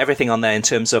 we've got everything on there in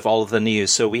terms of all of the news.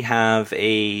 So we have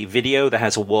a video that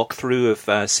has a walkthrough of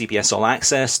CBS All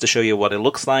Access to show you what it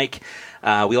looks like.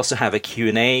 We also have a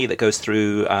Q&A that goes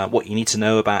through what you need to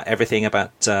know about everything,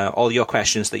 about all your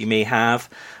questions that you may have.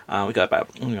 We've got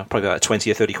probably about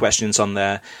 20 or 30 questions on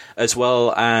there, as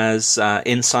well as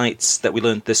insights that we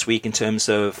learned this week in terms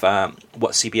of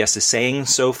what CBS is saying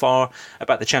so far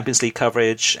about the Champions League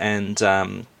coverage, and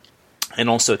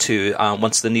also too,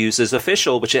 once the news is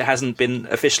official, which it hasn't been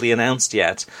officially announced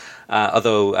yet,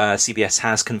 although CBS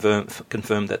has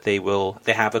confirmed that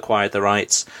they have acquired the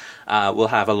rights. We'll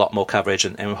have a lot more coverage,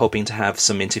 and we're hoping to have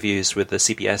some interviews with the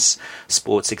CBS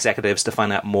sports executives to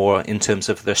find out more in terms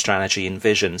of their strategy and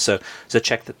vision. So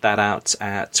check that out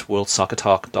at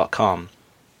worldsoccertalk.com.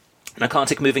 Now,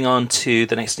 Kartik, moving on to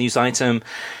the next news item,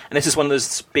 and this is one of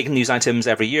those big news items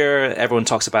every year. Everyone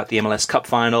talks about the MLS Cup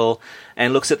final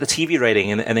and looks at the TV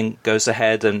rating, and then goes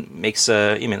ahead and makes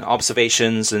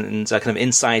observations and kind of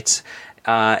insight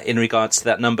in regards to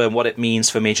that number and what it means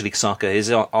for Major League Soccer. Is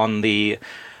it on the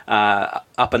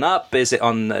up and up? Is it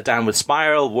on the downward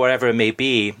spiral? Wherever it may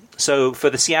be. So for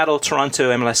the Seattle-Toronto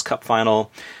MLS Cup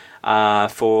final,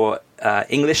 for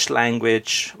English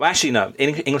language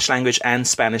and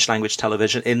Spanish language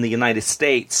television in the United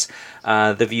States,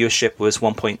 the viewership was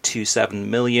 1.27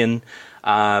 million.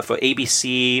 For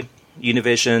ABC,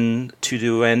 Univision,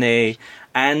 TUDN,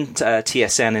 and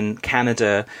TSN in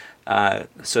Canada,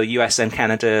 so US and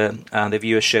Canada, the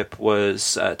viewership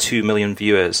was 2 million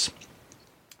viewers.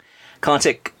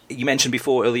 Kartik, you mentioned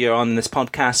earlier on in this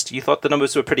podcast, you thought the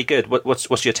numbers were pretty good.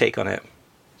 What's your take on it?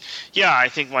 Yeah, I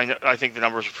think the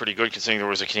numbers are pretty good considering there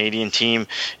was a Canadian team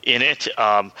in it.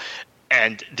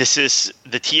 And this is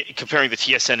comparing the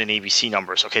TSN and ABC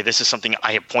numbers. Okay, this is something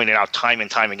I have pointed out time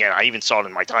and time again. I even saw it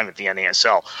in my time at the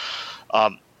NASL.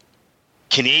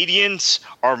 Canadians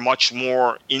are much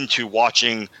more into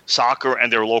watching soccer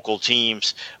and their local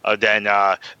teams than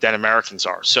Americans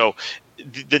are. So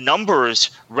the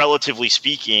numbers, relatively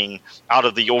speaking, out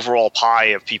of the overall pie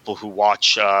of people who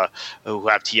watch, who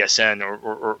have TSN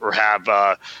or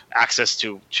have access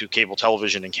to cable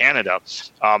television in Canada,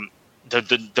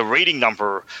 the rating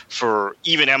number for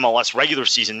even MLS regular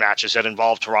season matches that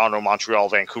involve Toronto, Montreal,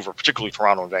 Vancouver, particularly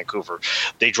Toronto and Vancouver,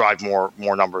 they drive more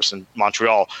numbers than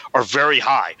Montreal, are very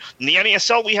high. In the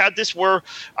NASL, we had this where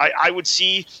I would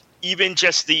see even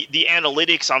just the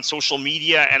analytics on social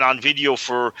media and on video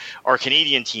for our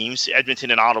Canadian teams,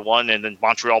 Edmonton and Ottawa, and then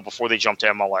Montreal before they jumped to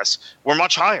MLS, were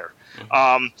much higher.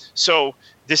 Mm-hmm. So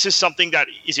this is something that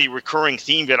is a recurring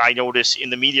theme that I notice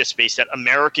in the media space that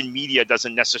American media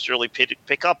doesn't necessarily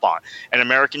pick up on, and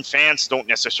American fans don't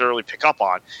necessarily pick up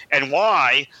on, and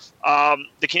why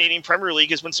the Canadian Premier League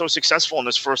has been so successful in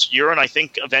this first year. And I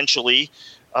think eventually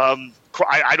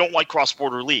I don't like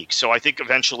cross-border leagues, so I think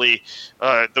eventually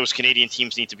those Canadian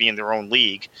teams need to be in their own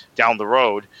league down the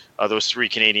road, those 3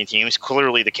 Canadian teams.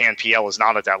 Clearly, the CanPL is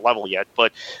not at that level yet,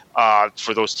 but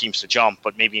for those teams to jump,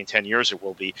 but maybe in 10 years it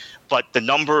will be. But the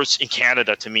numbers in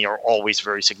Canada, to me, are always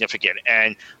very significant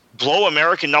and blow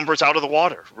American numbers out of the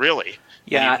water, really,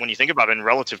 when you think about it in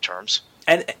relative terms.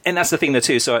 And that's the thing, though,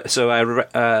 too. So I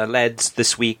led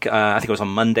this week, I think it was on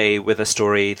Monday, with a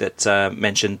story that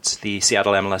mentioned the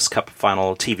Seattle MLS Cup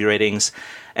final TV ratings,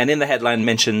 and in the headline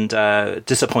mentioned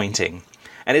disappointing.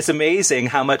 And it's amazing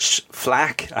how much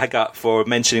flack I got for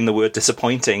mentioning the word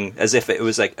disappointing as if it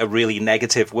was like a really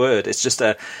negative word. It's just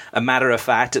a matter of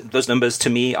fact. Those numbers, to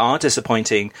me, are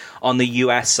disappointing on the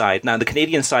US side. Now, the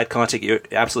Canadian side, Kartik, you're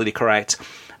absolutely correct.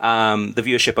 The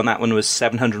viewership on that one was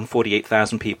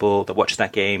 748,000 people that watched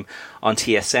that game on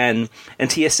TSN, and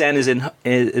TSN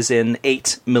is in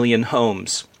 8 million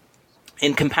homes.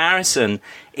 In comparison,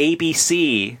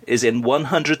 ABC is in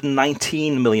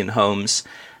 119 million homes,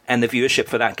 and the viewership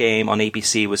for that game on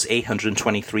ABC was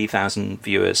 823,000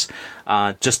 viewers,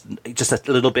 just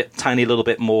a tiny little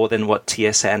bit more than what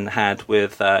TSN had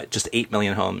with just 8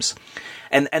 million homes.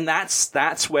 And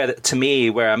that's where, to me,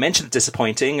 where I mentioned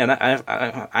disappointing, and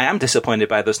I am disappointed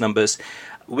by those numbers.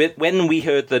 when we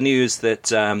heard the news that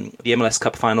the MLS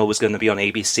Cup final was going to be on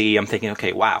ABC, I'm thinking,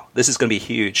 okay, wow, this is going to be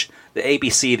huge. The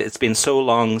ABC, it's been so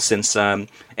long since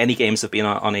any games have been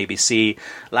on ABC.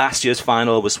 Last year's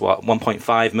final was,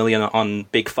 1.5 million on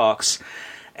Big Fox.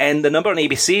 And the number on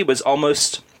ABC was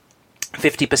almost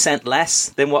 50% less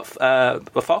than what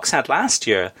Fox had last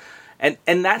year.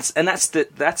 And that's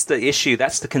the issue.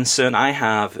 That's the concern I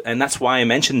have, and that's why I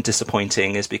mentioned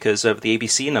disappointing, is because of the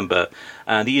ABC number.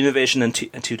 The Univision and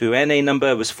T2NA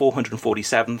number was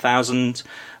 447,000,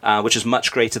 which is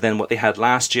much greater than what they had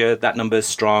last year. That number is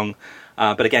strong,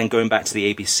 but again, going back to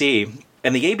the ABC,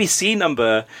 and the ABC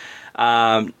number.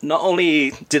 Not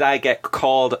only did I get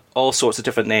called all sorts of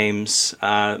different names,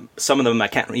 some of them I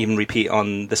can't even repeat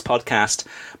on this podcast,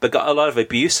 but got a lot of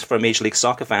abuse from Major League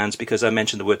Soccer fans because I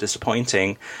mentioned the word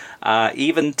disappointing.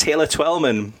 Even Taylor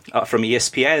Twellman from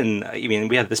ESPN, I mean,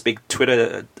 we had this big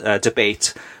Twitter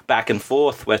debate back and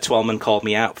forth where Twellman called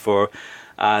me out for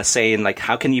saying, like,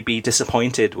 how can you be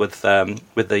disappointed with the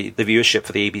viewership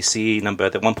for the ABC number,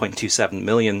 the 1.27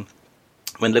 million,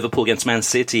 when Liverpool against Man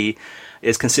City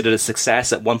is considered a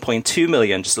success at 1.2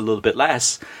 million, just a little bit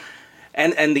less.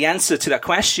 And the answer to that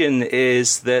question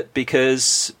is that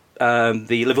because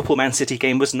the Liverpool-Man City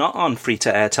game was not on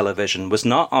free-to-air television, was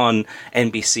not on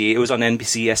NBC, it was on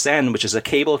NBCSN, which is a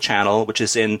cable channel, which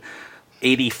is in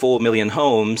 84 million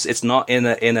homes. It's not in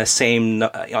a same,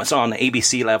 it's not on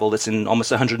ABC level, it's in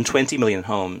almost 120 million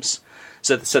homes.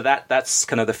 So that's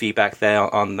kind of the feedback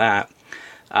there on that.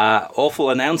 Awful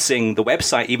Announcing, the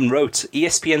website, even wrote,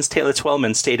 ESPN's Taylor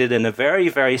Twellman stated in a very,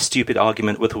 very stupid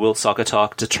argument with World Soccer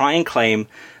Talk to try and claim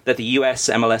that the US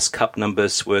MLS Cup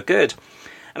numbers were good.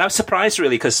 And I was surprised,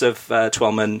 really, because of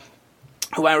Twellman,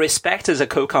 who I respect as a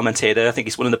co-commentator. I think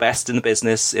he's one of the best in the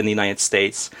business in the United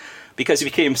States, because he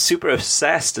became super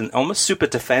obsessed and almost super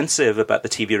defensive about the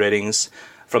TV ratings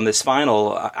from this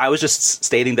final. I was just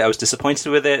stating that I was disappointed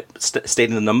with it,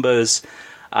 stating the numbers.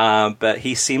 But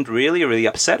he seemed really, really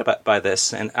upset by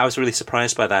this, and I was really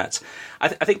surprised by that. I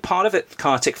think part of it,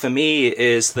 Kartik, for me,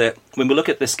 is that when we look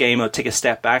at this game, or take a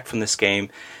step back from this game,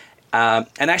 and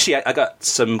actually I got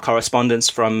some correspondence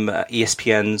from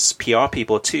ESPN's PR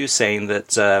people too, saying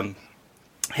that,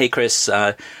 hey, Chris,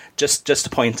 just to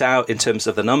point out in terms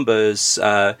of the numbers,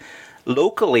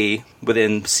 locally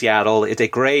within Seattle, it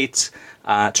did great.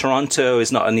 Toronto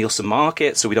is not a Nielsen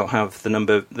market, so we don't have the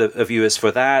number of viewers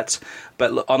for that.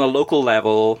 But on a local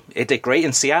level, it did great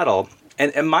in Seattle.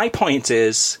 And my point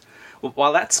is,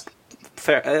 while that's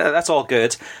fair, that's all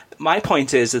good. My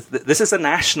point is that this is a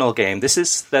national game. This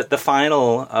is the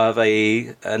final of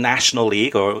a national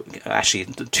league, or actually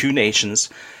two nations.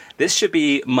 This should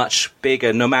be much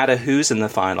bigger, no matter who's in the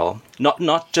final.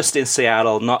 Not just in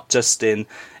Seattle, not just in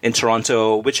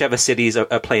Toronto, whichever cities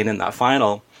are playing in that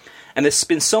final. And there's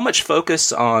been so much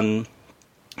focus on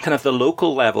kind of the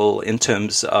local level in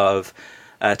terms of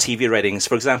TV ratings.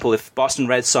 For example, if Boston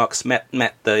Red Sox met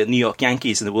the New York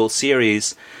Yankees in the World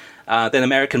Series, then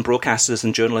American broadcasters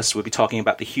and journalists would be talking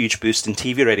about the huge boost in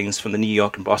TV ratings from the New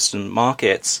York and Boston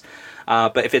markets.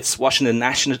 But if it's Washington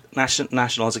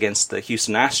Nationals against the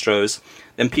Houston Astros,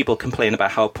 then people complain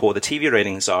about how poor the TV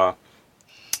ratings are.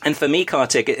 And for me,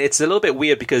 Kartik, it's a little bit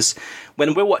weird because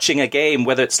when we're watching a game,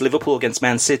 whether it's Liverpool against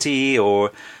Man City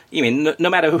or, I mean, no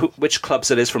matter which clubs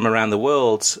it is from around the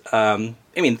world, I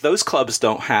mean, those clubs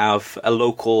don't have a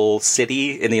local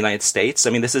city in the United States. I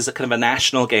mean, this is a kind of a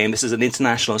national game. This is an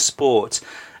international sport.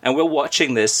 And we're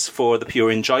watching this for the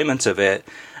pure enjoyment of it.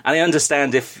 And I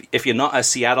understand if you're not a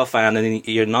Seattle fan and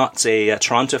you're not a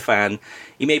Toronto fan,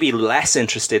 you may be less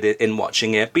interested in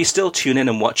watching it, but you still tune in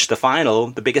and watch the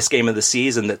final, the biggest game of the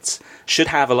season that should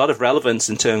have a lot of relevance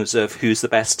in terms of who's the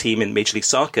best team in Major League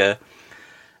Soccer.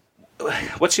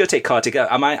 What's your take, Kartik?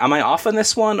 Am I off on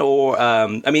this one, or I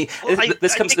mean,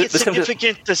 this comes. I think it's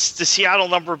significant, the Seattle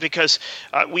number, because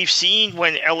we've seen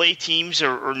when LA teams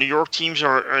or New York teams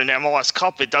are in MLS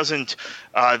Cup, it doesn't.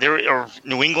 Or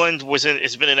New England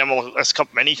has been in MLS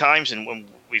Cup many times, and when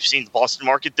we've seen the Boston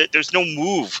market, there's no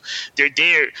move.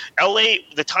 They're LA.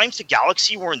 The times the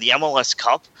Galaxy were in the MLS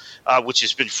Cup, which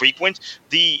has been frequent,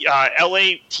 the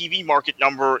LA TV market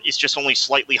number is just only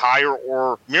slightly higher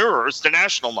or mirrors the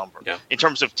national number in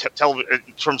terms of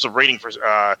in terms of rating for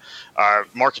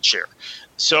market share.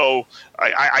 So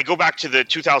I go back to the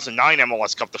 2009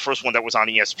 MLS Cup, the first one that was on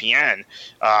ESPN,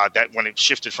 that when it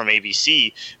shifted from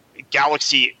ABC,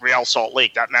 Galaxy Real Salt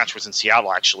Lake. That match was in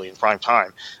Seattle, actually, in prime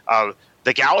time.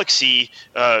 The Galaxy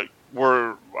had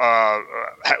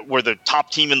were the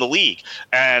top team in the league,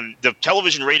 and the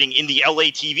television rating in the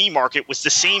LA TV market was the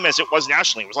same as it was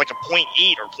nationally. It was like a 0.8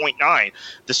 or 0.9.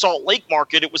 The Salt Lake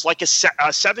market, it was like a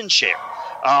 7 share.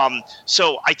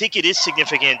 So I think it is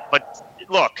significant, but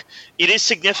look, it is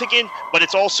significant, but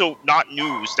it's also not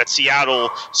news that Seattle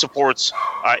supports.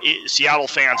 Seattle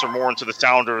fans are more into the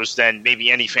Sounders than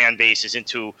maybe any fan base is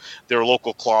into their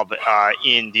local club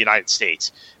in the United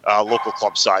States. Local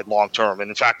club side long term. And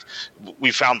in fact,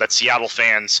 we found that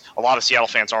a lot of Seattle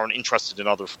fans aren't interested in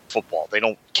other football. They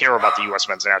don't care about the U.S.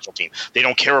 men's national team. They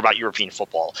don't care about European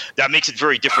football. That makes it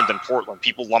very different than Portland.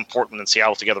 People lump Portland and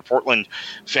Seattle together. Portland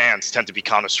fans tend to be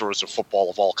connoisseurs of football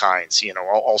of all kinds,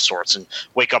 all sorts, and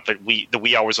wake up at the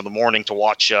wee hours of the morning to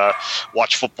watch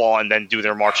football and then do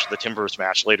their March to the Timbers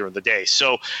match later in the day.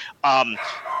 So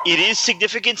it is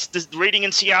significant, the rating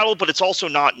in Seattle, but it's also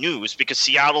not news because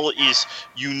Seattle is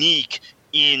unique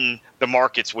in the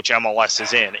markets which MLS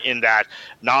is in that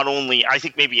not only, I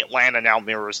think maybe Atlanta now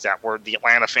mirrors that, where the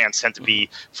Atlanta fans tend to be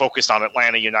focused on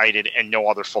Atlanta United and no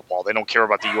other football. They don't care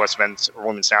about the U.S. men's or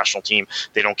women's national team.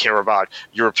 They don't care about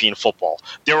European football.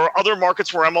 There are other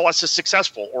markets where MLS is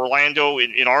successful. Orlando,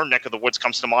 in our neck of the woods,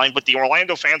 comes to mind, but the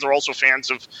Orlando fans are also fans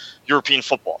of European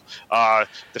football.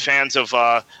 The fans of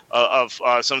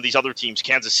some of these other teams,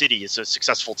 Kansas City is a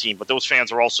successful team, but those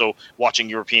fans are also watching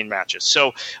European matches.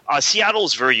 So Seattle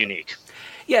is very unique.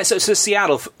 Yeah, so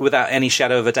Seattle, without any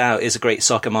shadow of a doubt, is a great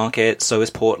soccer market. So is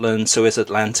Portland, so is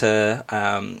Atlanta,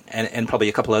 and probably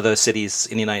a couple other cities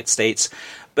in the United States.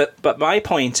 But my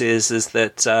point is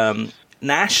that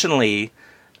nationally,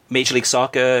 Major League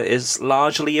Soccer is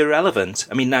largely irrelevant.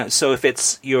 I mean, now, so if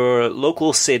it's your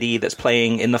local city that's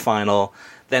playing in the final,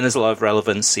 then there's a lot of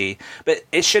relevancy. But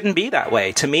it shouldn't be that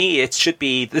way. To me, it should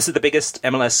be, this is the biggest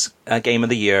MLS game of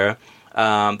the year.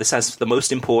 This has the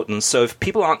most importance. So if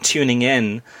people aren't tuning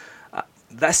in,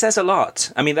 that says a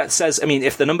lot. I mean,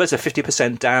 if the numbers are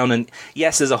 50% down, and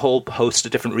yes, there's a whole host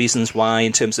of different reasons why,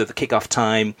 in terms of the kickoff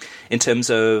time, in terms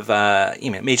of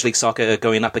Major League Soccer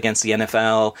going up against the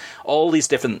NFL, all these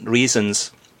different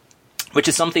reasons, which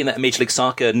is something that Major League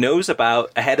Soccer knows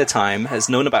about ahead of time, has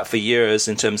known about for years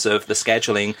in terms of the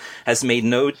scheduling, has made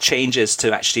no changes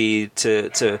to actually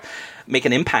to make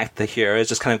an impact here. It's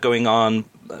just kind of going on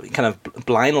kind of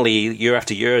blindly year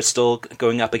after year, still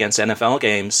going up against NFL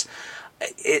games.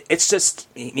 It's just,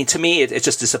 I mean, to me, it's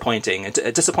just disappointing.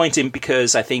 Disappointing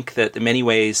because I think that in many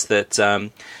ways that,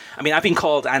 I've been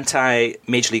called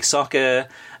anti-Major League Soccer,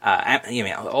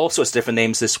 all sorts of different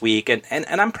names this week, and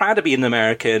I'm proud to be an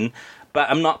American, but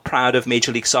I'm not proud of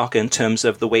Major League Soccer in terms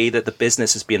of the way that the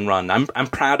business is being run. I'm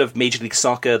proud of Major League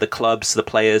Soccer, the clubs, the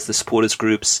players, the supporters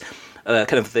groups,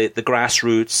 kind of the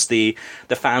grassroots,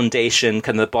 the foundation,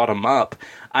 kind of the bottom up.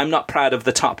 I'm not proud of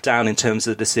the top down in terms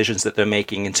of the decisions that they're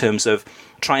making, in terms of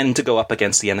trying to go up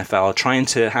against the NFL, trying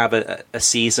to have a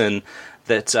season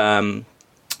that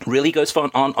really goes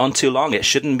on too long. It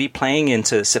shouldn't be playing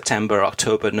into September,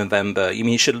 October, November. I mean,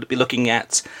 you should be looking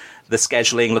at the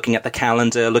scheduling, looking at the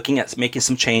calendar, looking at making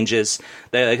some changes.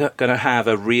 They're going to have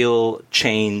a real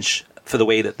change for the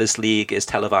way that this league is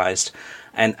televised.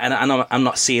 And I'm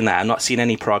not seeing that. I'm not seeing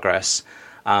any progress.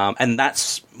 And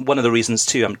that's one of the reasons,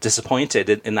 too, I'm disappointed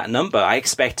in that number. I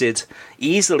expected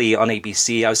easily on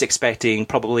ABC, I was expecting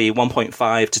probably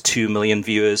 1.5 to 2 million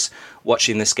viewers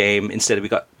watching this game. Instead, we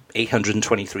got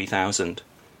 823,000.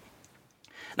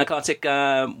 Now, Kartik,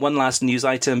 one last news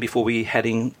item before we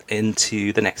heading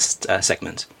into the next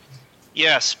segment.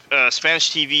 Yes,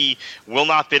 Spanish TV will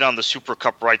not bid on the Super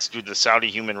Cup rights due to the Saudi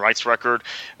human rights record.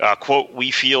 Quote,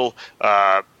 we feel...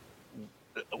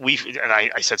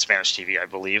 I said Spanish TV, I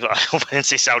believe. I hope I didn't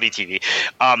say Saudi TV.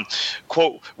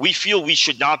 Quote, we feel we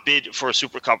should not bid for a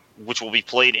Super Cup which will be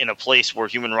played in a place where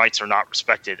human rights are not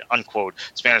respected, unquote.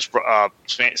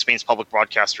 Spain's public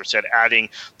broadcaster said, adding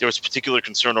there was particular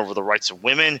concern over the rights of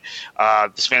women.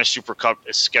 The Spanish Super Cup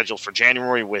is scheduled for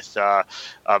January with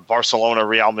Barcelona,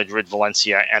 Real Madrid,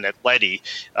 Valencia, and Atleti.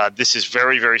 This is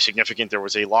very, very significant. There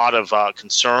was a lot of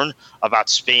concern about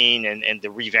Spain and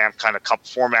the revamped kind of cup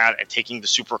format and taking the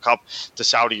Super Cup to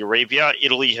Saudi Arabia.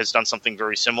 Italy has done something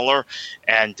very similar.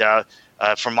 And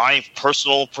from my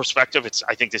personal perspective,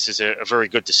 I think this is a very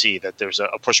good to see that there's a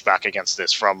pushback against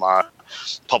this from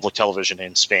public television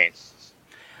in Spain.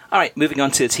 All right, moving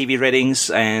on to TV ratings,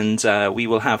 and we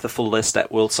will have the full list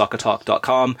at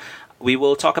worldsoccertalk.com. We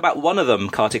will talk about one of them,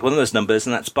 Kartik, one of those numbers,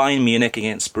 and that's Bayern Munich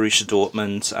against Borussia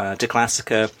Dortmund, Der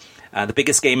Klassiker, the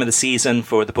biggest game of the season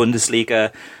for the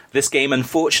Bundesliga. This game,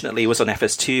 unfortunately, was on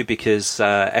FS2 because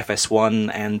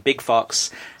FS1 and Big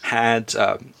Fox had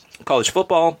college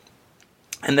football.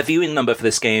 And the viewing number for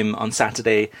this game on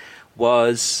Saturday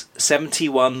was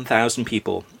 71,000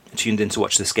 people tuned in to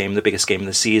watch this game, the biggest game of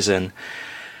the season.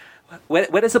 Where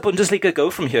does the Bundesliga go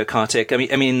from here, Kartik? I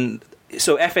mean,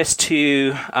 so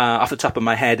FS2, off the top of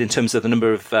my head, in terms of the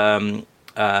number of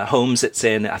homes it's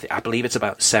in, I believe it's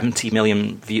about 70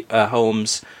 million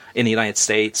homes in the United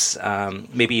States,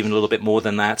 maybe even a little bit more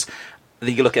than that.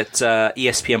 Then you look at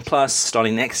ESPN Plus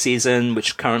starting next season,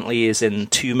 which currently is in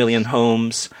 2 million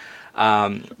homes.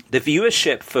 The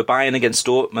viewership for Bayern against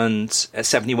Dortmund at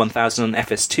 71,000 on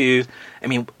FS2. I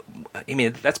mean,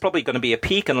 that's probably going to be a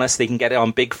peak unless they can get it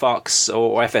on Big Fox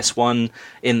or FS1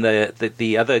 in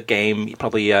the other game,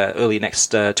 probably early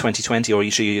next 2020 or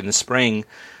usually in the spring.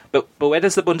 But where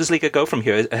does the Bundesliga go from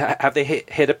here? Have they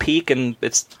hit a peak and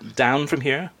it's down from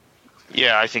here?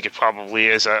 Yeah, I think it probably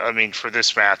is. I mean, for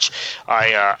this match,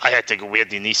 I had to go. We had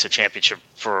the NISA Championship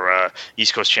for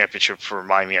East Coast Championship for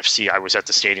Miami FC. I was at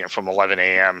the stadium from 11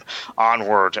 a.m.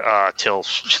 onward till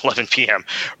 11 p.m.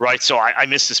 Right, so I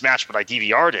missed this match, but I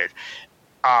DVR'd it.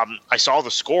 I saw the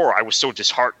score. I was so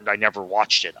disheartened I never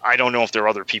watched it. I don't know if there are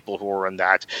other people who are in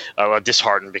that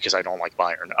disheartened because I don't like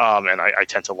Bayern, and I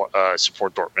tend to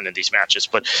support Dortmund in these matches.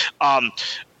 But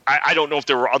I don't know if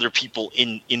there were other people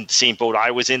in the same boat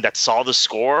I was in that saw the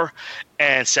score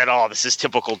and said, "Oh, this is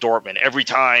typical Dortmund." Every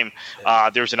time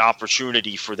there's an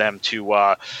opportunity for them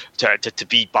to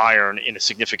beat Bayern in a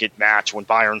significant match, when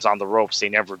Bayern's on the ropes, they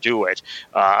never do it.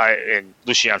 And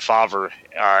Lucien Favre,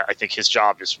 I think his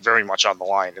job is very much on the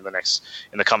line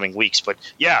in the coming weeks. But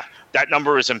yeah, that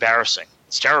number is embarrassing.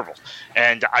 It's terrible,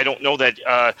 and I don't know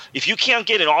that if you can't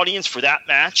get an audience for that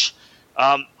match.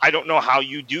 I don't know how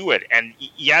you do it. And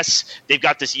yes, they've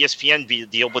got this ESPN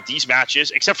deal, but these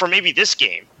matches, except for maybe this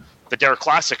game, the Der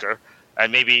Klassiker,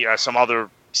 and maybe some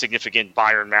other significant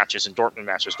Bayern matches and Dortmund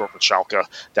matches, Dortmund-Schalke,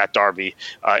 that derby,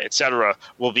 etc.,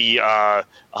 will be behind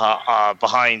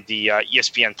the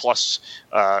ESPN Plus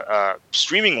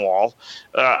streaming wall.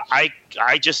 I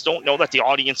just don't know that the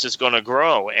audience is going to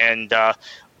grow. And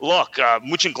look,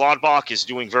 Mönchengladbach is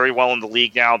doing very well in the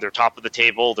league now. They're top of the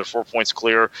table. They're 4 points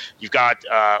clear. You've got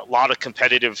a lot of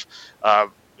competition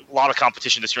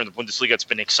this year in the Bundesliga. It's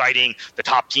been exciting. The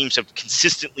top teams have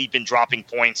consistently been dropping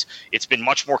points. It's been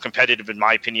much more competitive, in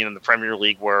my opinion, in the Premier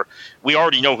League, where we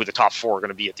already know who the top four are going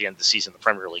to be at the end of the season in the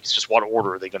Premier League. It's just what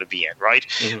order are they going to be in, right?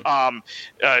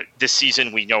 Mm-hmm. This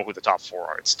season, we know who the top four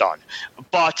are. It's done.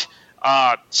 But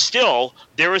still,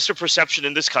 there is a perception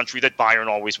in this country that Bayern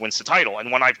always wins the title.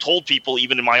 And when I've told people,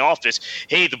 even in my office,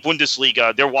 hey, the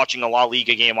Bundesliga, they're watching a La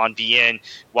Liga game on BN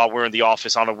while we're in the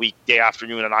office on a weekday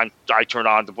afternoon, and I turn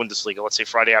on the Bundesliga, let's say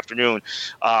Friday afternoon,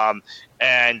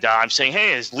 and I'm saying,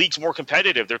 hey, his league's more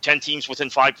competitive. There are 10 teams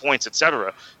within 5 points, etc.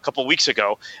 A couple of weeks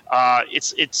ago,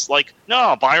 it's like,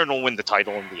 no, Bayern will win the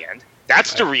title in the end.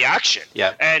 That's the reaction.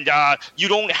 Yeah. And you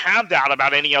don't have that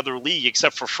about any other league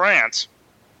except for France.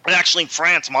 And actually, in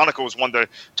France, Monaco has won the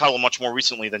title much more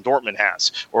recently than Dortmund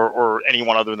has, or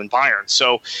anyone other than Bayern.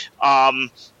 So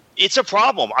it's a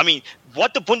problem. I mean,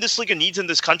 what the Bundesliga needs in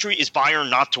this country is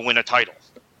Bayern not to win a title.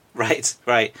 Right.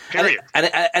 Period.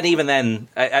 And even then,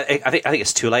 I think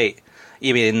it's too late.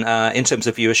 You mean in terms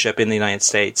of viewership in the United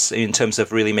States, in terms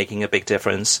of really making a big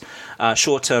difference.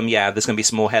 Short term, yeah, there's going to be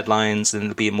some more headlines and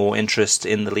there'll be more interest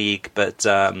in the league, but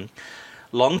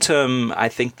long term, I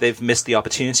think they've missed the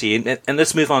opportunity. And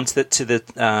let's move on to the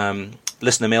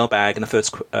listener mailbag. And the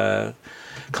first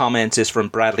comment is from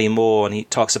Bradley Moore, and he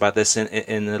talks about this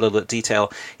in a little bit of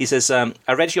detail. He says, I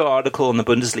read your article on the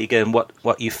Bundesliga and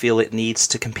what you feel it needs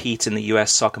to compete in the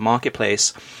US soccer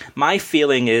marketplace. My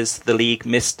feeling is the league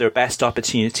missed their best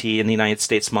opportunity in the United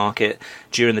States market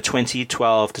during the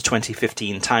 2012 to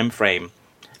 2015 timeframe.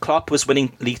 Klopp was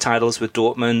winning league titles with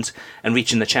Dortmund and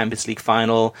reaching the Champions League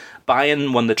final.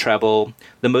 Bayern won the treble.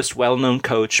 The most well-known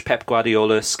coach, Pep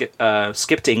Guardiola,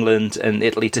 skipped England and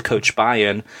Italy to coach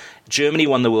Bayern. Germany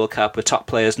won the World Cup with top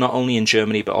players not only in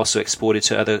Germany but also exported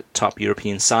to other top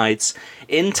European sides.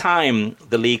 In time,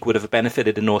 the league would have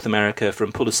benefited in North America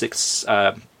from Pulisic's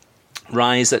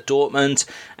rise at Dortmund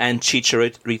and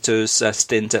Chicharito's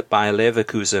stint at Bayer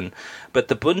Leverkusen. But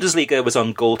the Bundesliga was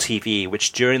on Goal TV,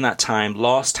 which during that time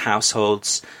lost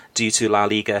households due to La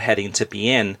Liga heading to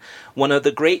BN. One of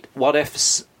the great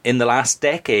what-ifs in the last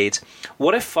decade,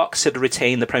 what if Fox had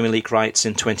retained the Premier League rights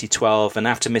in 2012 and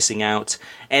after missing out,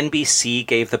 NBC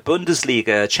gave the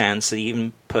Bundesliga a chance and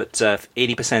even put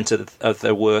 80% of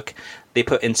their work they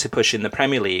put into pushing the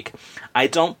Premier League? I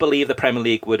don't believe the Premier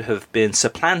League would have been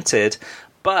supplanted,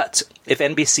 but if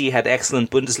NBC had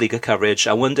excellent Bundesliga coverage,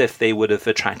 I wonder if they would have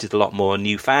attracted a lot more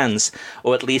new fans,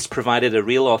 or at least provided a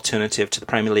real alternative to the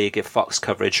Premier League if Fox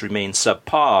coverage remained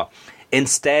subpar.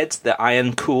 Instead, the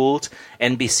iron-cooled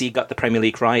NBC got the Premier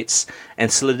League rights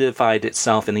and solidified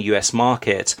itself in the US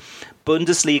market.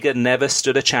 Bundesliga never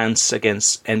stood a chance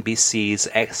against NBC's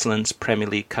excellent Premier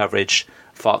League coverage.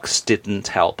 Fox didn't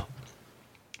help.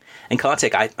 And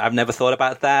Kartik, I've never thought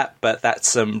about that, but that's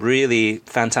some really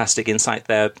fantastic insight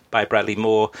there by Bradley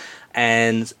Moore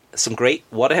and some great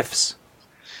what-ifs.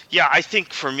 Yeah, I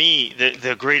think for me,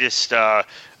 the greatest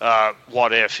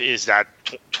what if is that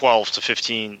 12 to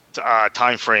 15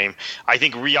 time frame. I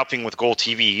think re-upping with Gold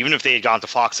TV, even if they had gone to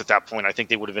Fox at that point, I think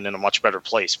they would have been in a much better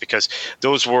place, because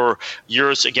those were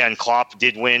years. Again, Klopp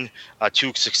did win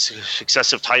 2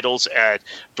 successive titles at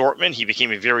Dortmund. He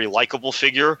became a very likable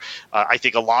figure. I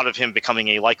think a lot of him becoming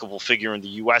a likable figure in the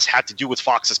U.S. had to do with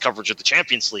Fox's coverage of the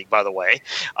Champions League, by the way.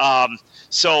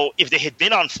 So if they had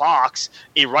been on Fox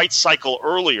a rights cycle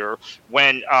earlier,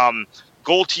 when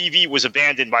Gold TV was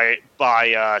abandoned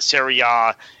by Serie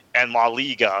A and La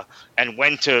Liga and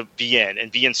went to BN,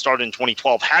 and BN started in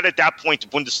 2012. Had at that point the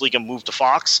Bundesliga moved to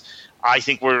Fox, I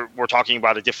think we're talking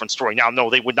about a different story. Now, no,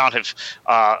 they would not have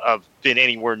been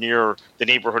anywhere near the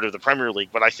neighborhood of the Premier League.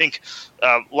 But I think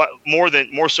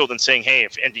more so than saying, hey,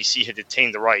 if NBC had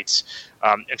attained the rights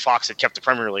and Fox had kept the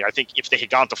Premier League, I think if they had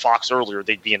gone to Fox earlier,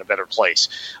 they'd be in a better place.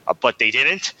 But they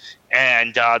didn't,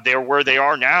 and they're where they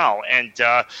are now. And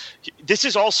this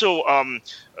is also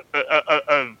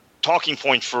a talking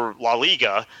point for La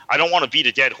Liga. I don't want to beat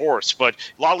a dead horse, but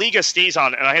La Liga stays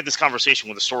on, and I had this conversation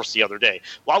with a source the other day.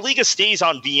 La Liga stays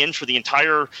on BN for the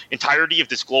entirety of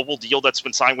this global deal that's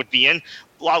been signed with BN.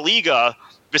 La Liga,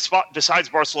 besides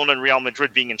Barcelona and Real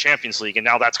Madrid being in Champions League, and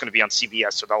now that's going to be on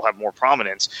CBS, so they'll have more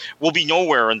prominence, will be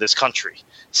nowhere in this country.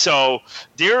 So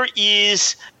there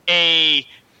is a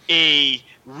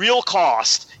real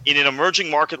cost in an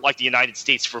emerging market like the United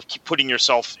States for putting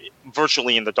yourself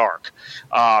virtually in the dark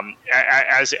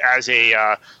as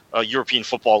a European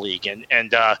football league, and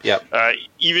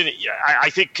even I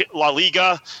think La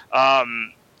Liga.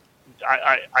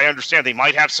 I understand they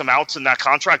might have some outs in that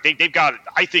contract. They've got.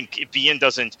 I think if BN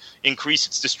doesn't increase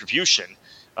its distribution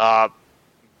 2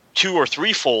 or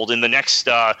 3-fold in the next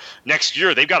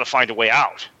year, they've got to find a way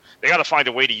out. They got to find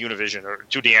a way to Univision or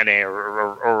to DNA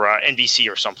or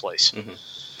NBC or someplace. Mm-hmm.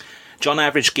 John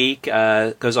Average Geek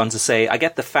goes on to say, I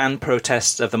get the fan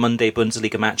protests of the Monday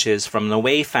Bundesliga matches from an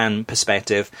away fan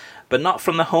perspective, but not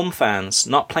from the home fans.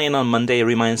 Not playing on Monday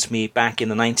reminds me back in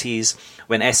the 90s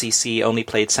when SEC only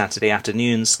played Saturday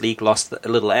afternoons. League lost a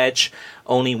little edge.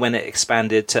 Only when it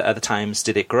expanded to other times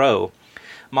did it grow.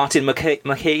 Martin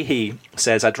McHahey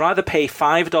says, I'd rather pay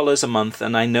 $5 a month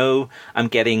and I know I'm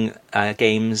getting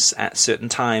games at certain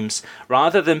times,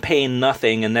 rather than paying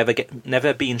nothing and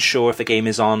never being sure if a game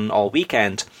is on all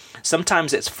weekend.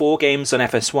 Sometimes it's 4 games on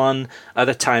FS1,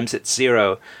 other times it's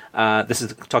 0. This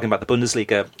is talking about the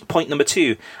Bundesliga. Point number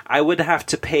 2, I would have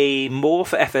to pay more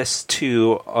for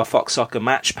FS2 or Fox Soccer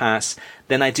Match Pass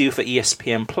than I do for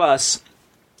ESPN Plus,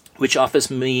 which offers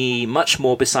me much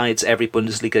more besides every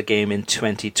Bundesliga game in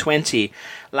 2020.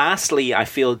 Lastly, I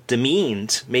feel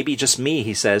demeaned, maybe just me,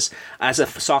 he says, as a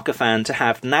soccer fan, to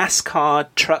have NASCAR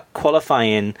truck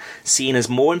qualifying seen as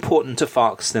more important to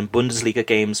Fox than Bundesliga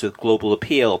games with global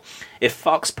appeal. If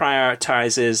Fox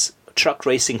prioritizes truck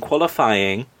racing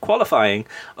qualifying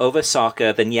over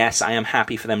soccer, then yes, I am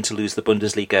happy for them to lose the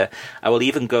Bundesliga. I will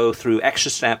even go through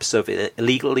extra steps of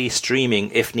illegally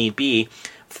streaming if need be.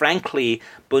 Frankly,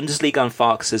 Bundesliga on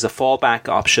Fox is a fallback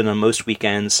option on most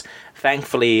weekends.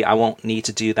 Thankfully, I won't need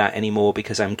to do that anymore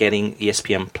because I'm getting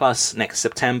ESPN Plus next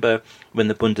September when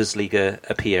the Bundesliga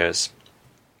appears.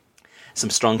 Some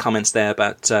strong comments there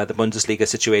about the Bundesliga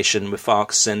situation with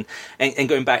Fox. And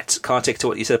going back to Kartik, to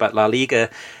what you said about La Liga,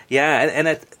 yeah, and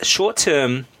at short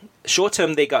term,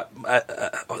 they got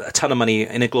a ton of money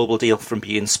in a global deal from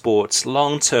beIN Sports.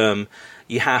 Long term,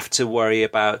 you have to worry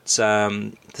about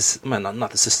not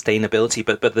the sustainability,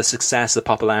 but the success, the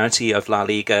popularity of La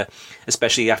Liga,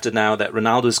 especially after now that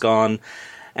Ronaldo's gone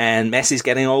and Messi's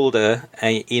getting older.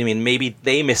 Maybe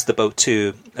they missed the boat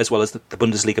too, as well as the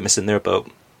Bundesliga missing their boat.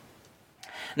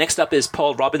 Next up is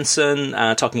Paul Robinson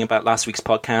talking about last week's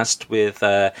podcast with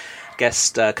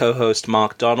guest co-host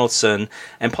Mark Donaldson.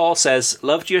 And Paul says,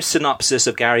 loved your synopsis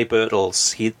of Gary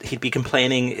Birtles. He'd be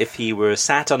complaining if he were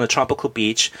sat on a tropical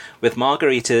beach with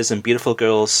margaritas and beautiful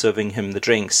girls serving him the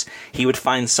drinks. He would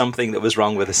find something that was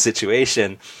wrong with the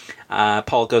situation.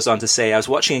 Paul goes on to say, I was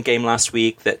watching a game last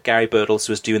week that Gary Birtles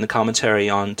was doing the commentary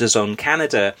on DAZN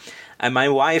Canada, and my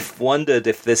wife wondered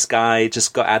if this guy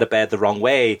just got out of bed the wrong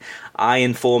way. I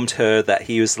informed her that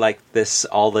he was like this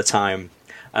all the time.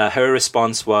 Her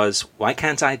response was, why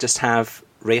can't I just have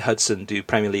Ray Hudson do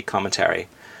Premier League commentary?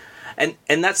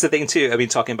 And that's the thing too. I mean,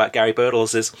 talking about Gary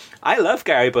Birtles is, I love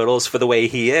Gary Birtles for the way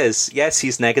he is. Yes,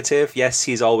 he's negative. Yes,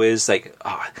 he's always like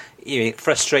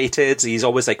frustrated. He's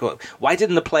always like, well, why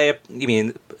didn't the player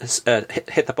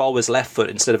hit the ball with his left foot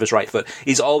instead of his right foot?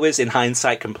 He's always in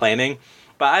hindsight complaining.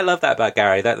 But I love that about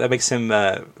Gary. That makes him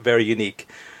very unique.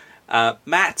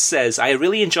 Matt says, I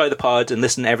really enjoy the pod and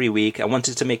listen every week. I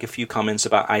wanted to make a few comments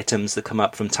about items that come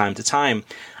up from time to time.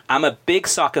 I'm a big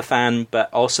soccer fan,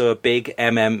 but also a big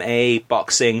MMA,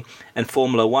 boxing, and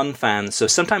Formula One fan. So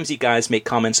sometimes you guys make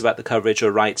comments about the coverage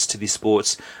or rights to these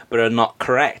sports, but are not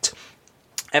correct.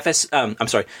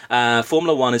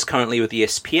 Formula One is currently with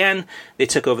ESPN. They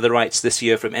took over the rights this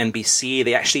year from NBC.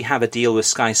 They actually have a deal with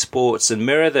Sky Sports and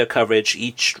mirror their coverage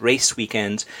each race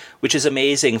weekend, which is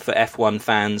amazing for F1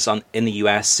 fans in the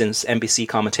US since NBC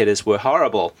commentators were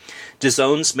horrible.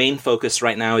 DAZN's main focus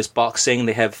right now is boxing.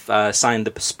 They have signed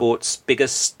the sport's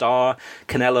biggest star,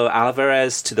 Canelo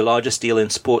Alvarez, to the largest deal in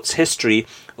sports history,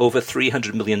 over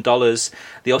 $300 million.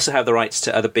 They also have the rights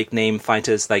to other big-name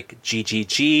fighters like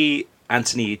GGG,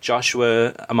 Anthony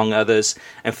Joshua, among others,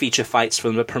 and feature fights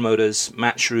from the promoters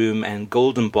Matchroom and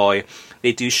Golden Boy.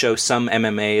 They do show some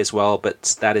MMA as well,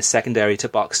 but that is secondary to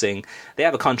boxing. They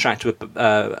have a contract with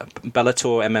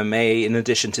Bellator MMA in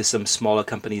addition to some smaller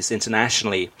companies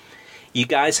internationally. You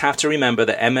guys have to remember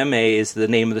that MMA is the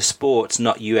name of the sport,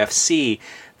 not UFC.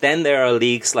 Then there are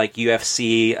leagues like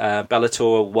UFC,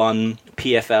 Bellator 1,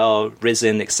 PFL,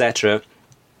 Rizin, etc.,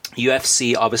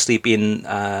 UFC obviously being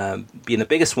the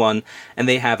biggest one, and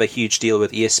they have a huge deal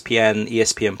with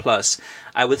ESPN Plus.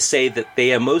 I would say that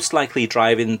they are most likely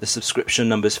driving the subscription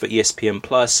numbers for ESPN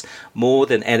Plus more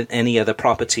than any other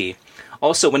property.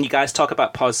 Also, when you guys talk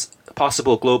about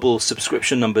possible global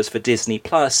subscription numbers for Disney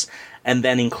Plus, and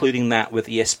then including that with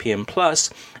ESPN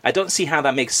Plus, I don't see how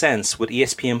that makes sense. Would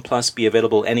ESPN Plus be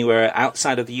available anywhere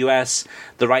outside of the US?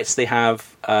 The rights they have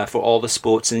for all the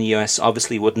sports in the US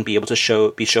obviously wouldn't be able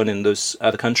to be shown in those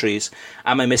other countries.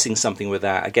 Am I missing something with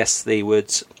that? I guess they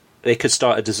could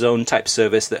start a DAZN type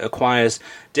service that acquires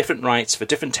different rights for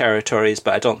different territories,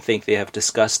 but I don't think they have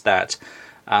discussed that.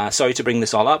 Sorry to bring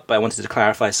this all up, but I wanted to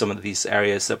clarify some of these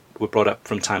areas that were brought up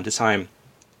from time to time.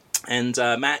 And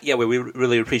Matt, yeah, we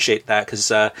really appreciate that, because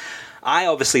I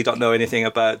obviously don't know anything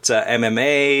about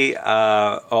MMA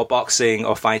or boxing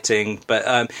or fighting.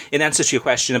 But in answer to your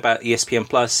question about ESPN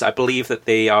Plus, I believe that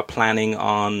they are planning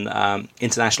on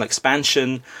international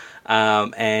expansion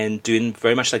and doing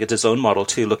very much like a DAZN model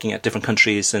too, looking at different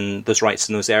countries and those rights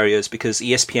in those areas, because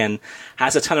ESPN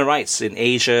has a ton of rights in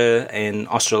Asia, in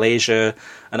Australasia,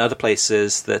 and other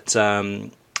places that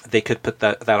they could put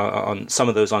that on some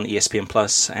of those on ESPN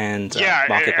Plus and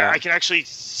market that. I can actually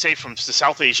say from the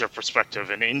South Asia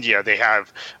perspective, in India, they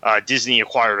have Disney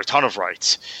acquired a ton of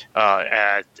rights,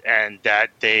 and that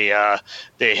they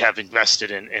have invested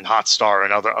in Hotstar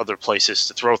and other places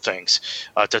to throw things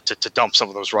to dump some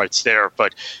of those rights there.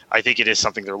 But I think it is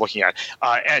something they're looking at.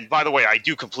 And by the way, I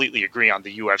do completely agree on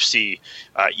the UFC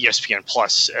ESPN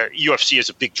Plus. UFC is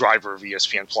a big driver of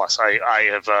ESPN Plus. I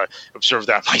have observed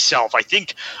that myself. I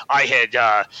think I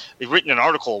had written an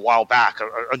article a while back,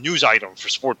 a news item for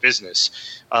Sport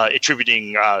Business,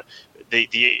 attributing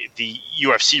the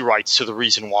UFC rights to the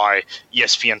reason why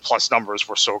ESPN Plus numbers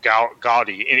were so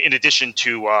gaudy, in addition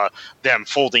to them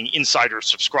folding insider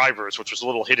subscribers, which was a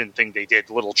little hidden thing they did,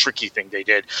 a little tricky thing they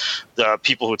did. The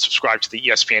people who had subscribed to the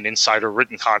ESPN Insider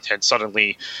written content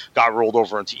suddenly got rolled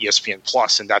over into ESPN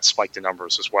Plus, and that spiked the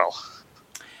numbers as well.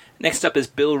 Next up is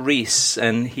Bill Reese,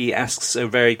 and he asks a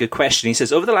very good question. He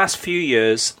says, over the last few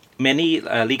years, many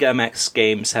Liga MX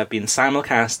games have been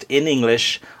simulcast in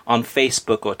English on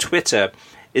Facebook or Twitter.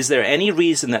 Is there any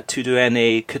reason that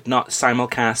Tudo could not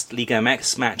simulcast Liga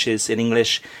MX matches in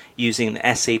English using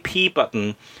the SAP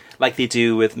button like they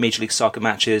do with Major League Soccer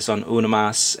matches on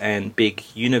Unamas and Big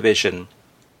Univision?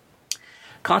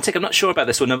 Kartik, I'm not sure about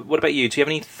this one. What about you? Do you have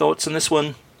any thoughts on this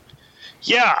one?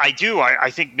 Yeah, I do.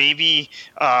 I think maybe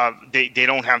they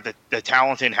don't have the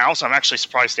talent in-house. I'm actually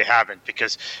surprised they haven't,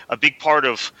 because a big part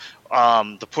of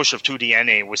the push of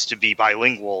 2DNA was to be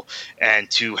bilingual and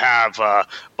to have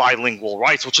bilingual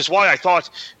rights, which is why I thought,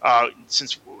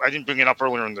 since I didn't bring it up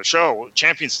earlier in the show,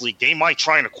 Champions League, they might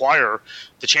try and acquire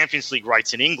the Champions League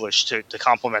rights in English to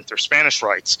complement their Spanish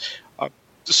rights.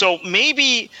 So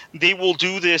maybe they will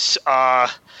do this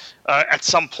at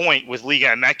some point with Liga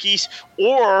MX,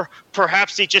 or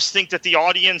perhaps they just think that the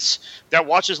audience that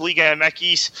watches Liga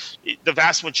MX, the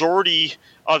vast majority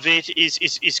of it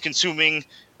is consuming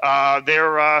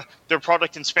their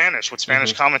product in Spanish with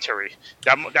Spanish commentary.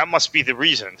 That must be the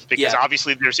reason, because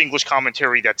obviously there's English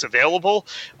commentary that's available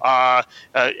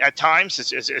at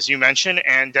times, as you mentioned,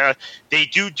 and they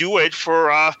do it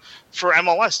for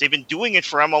MLS. They've been doing it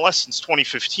for MLS since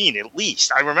 2015, at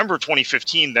least. I remember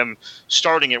 2015 them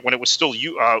starting it when it was still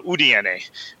UDN,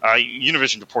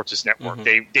 Univision Deportes Network.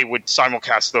 They would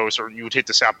simulcast those, or you would hit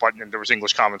the SAP button and there was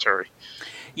English commentary.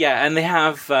 Yeah, and they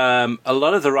have a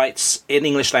lot of the rights in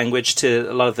English language to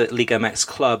a lot of the Liga MX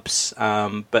clubs,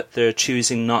 but they're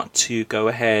choosing not to go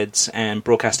ahead and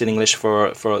broadcast in English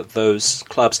for those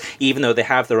clubs, even though they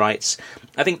have the rights.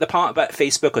 I think the part about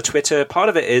Facebook or Twitter, part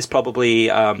of it is probably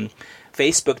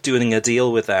Facebook doing a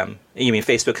deal with them. You mean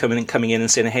Facebook coming in and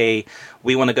saying, hey,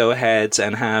 we want to go ahead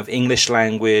and have English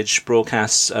language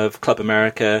broadcasts of Club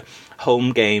America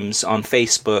home games on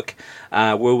Facebook.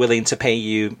 We're willing to pay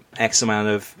you X amount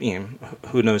of,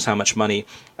 who knows how much money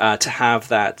to have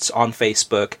that on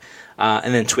Facebook.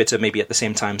 And then Twitter maybe at the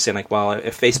same time saying, like, well,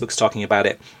 if Facebook's talking about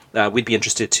it, we'd be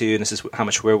interested too, and this is how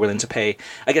much we're willing to pay.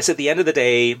 I guess at the end of the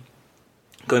day,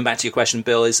 going back to your question,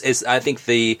 Bill, is I think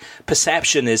the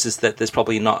perception is that there's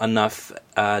probably not enough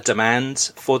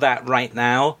demand for that right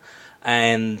now.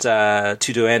 And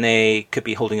Tudo NA could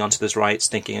be holding on to those rights,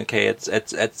 thinking, okay,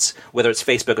 it's whether it's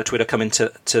Facebook or Twitter coming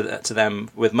to them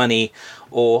with money,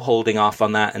 or holding off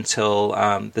on that until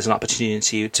there's an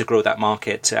opportunity to grow that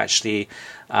market, to actually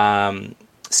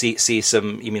see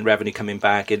some revenue coming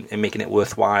back and making it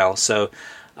worthwhile. So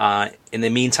in the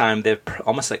meantime, they're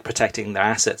almost like protecting their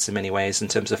assets in many ways in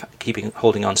terms of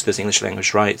holding on to those English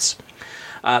language rights.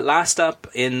 Last up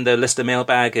in the listener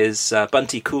mailbag is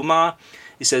Bunty Kumar.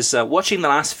 He says, watching the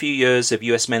last few years of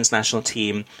U.S. men's national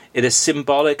team, it is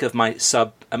symbolic of my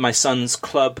son's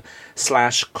club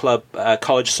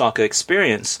college soccer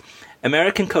experience.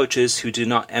 American coaches who do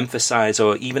not emphasize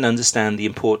or even understand the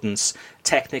importance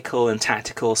technical and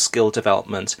tactical skill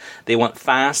development. They want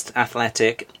fast,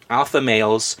 athletic, alpha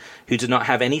males who do not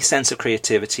have any sense of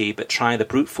creativity but try the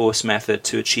brute force method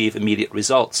to achieve immediate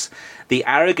results. The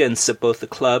arrogance at both the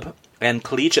club and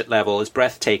collegiate level is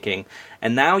breathtaking,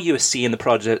 and now you are seeing the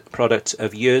product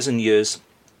of years and years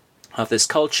of this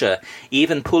culture.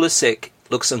 Even Pulisic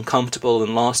looks uncomfortable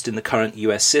and lost in the current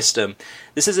US system.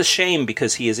 This is a shame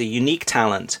because he is a unique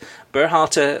talent.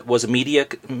 Berhalter was a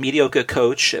mediocre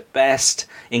coach at best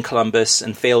in Columbus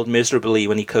and failed miserably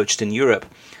when he coached in Europe.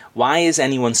 Why is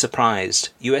anyone surprised?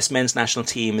 US men's national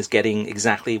team is getting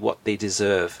exactly what they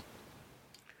deserve.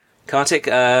 Kartik,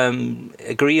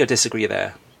 agree or disagree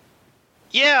there?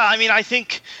 Yeah, I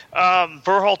think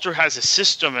Berhalter has a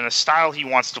system and a style he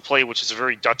wants to play, which is a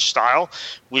very Dutch style,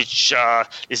 which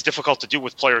is difficult to do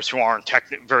with players who aren't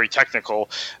very technical.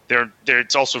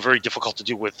 It's also very difficult to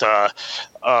do with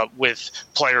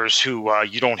players who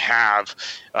you don't have,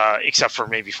 except for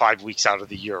maybe 5 weeks out of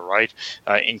the year, right?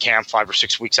 In camp, 5 or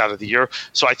 6 weeks out of the year.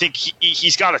 So I think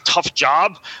he's got a tough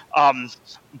job.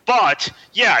 But,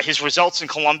 yeah, his results in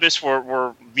Columbus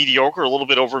were mediocre, a little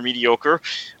bit over mediocre.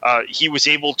 He was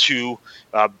able to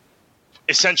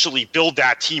essentially build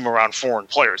that team around foreign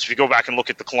players. If you go back and look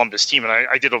at the Columbus team, and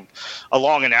I did a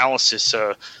long analysis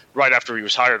right after he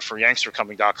was hired for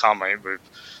youngstercoming.com.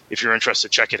 If you're interested,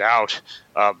 check it out.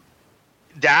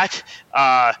 That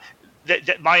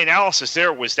my analysis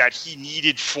there was that he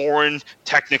needed foreign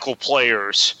technical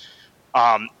players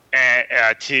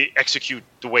to execute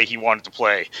the way he wanted to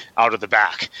play out of the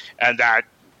back. And that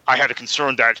I had a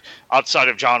concern that outside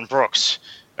of John Brooks,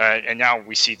 and now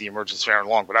we see the emergence of Aaron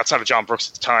Long, but outside of John Brooks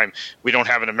at the time, we don't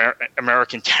have an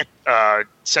American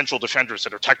central defenders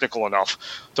that are technical enough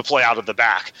to play out of the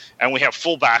back. And we have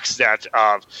fullbacks that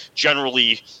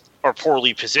generally are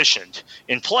poorly positioned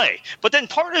in play. But then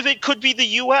part of it could be the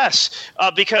U.S.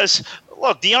 Because,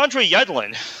 look, DeAndre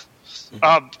Yedlin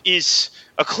is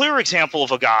a clear example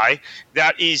of a guy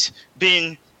that is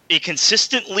being a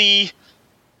consistently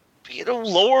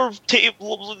mid-table,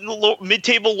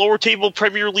 lower table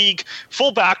Premier League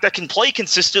fullback that can play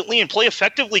consistently and play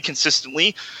effectively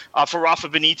consistently for Rafa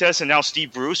Benitez and now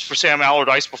Steve Bruce, for Sam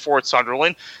Allardyce before at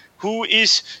Sunderland, who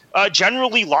is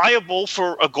generally liable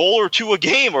for a goal or two a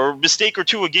game or a mistake or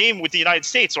two a game with the United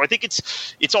States. So I think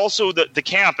it's also the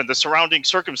camp and the surrounding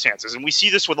circumstances. And we see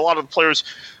this with a lot of the players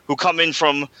who come in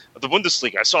from the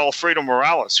Bundesliga. I saw Alfredo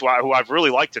Morales, who I've really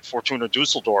liked at Fortuna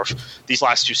Dusseldorf these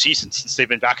last 2 seasons since they've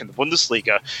been back in the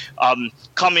Bundesliga,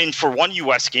 come in for one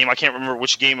U.S. game. I can't remember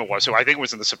which game it was. So I think it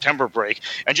was in the September break,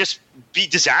 and just be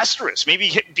disastrous.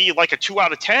 Maybe be like a 2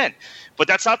 out of 10. But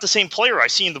that's not the same player I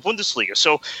see in the Bundesliga.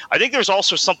 So I think there's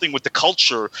also something with the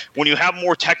culture when you have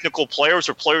more technical players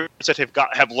or players that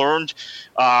have learned.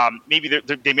 Maybe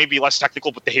they may be less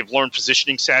technical, but they have learned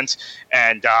positioning sense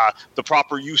and the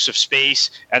proper use of space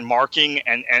and marking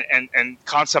and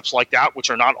concepts like that, which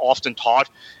are not often taught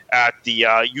at the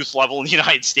youth level in the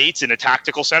United States in a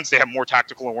tactical sense. They have more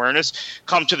tactical awareness.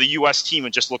 Come to the U.S. team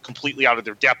and just look completely out of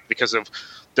their depth because of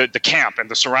the camp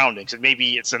and the surroundings. And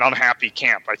maybe it's an unhappy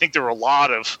camp. I think there are a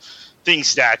lot of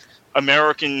things that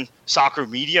American soccer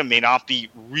media may not be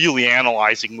really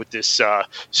analyzing with this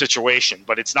situation,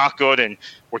 but it's not good. And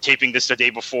we're taping this the day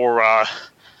before a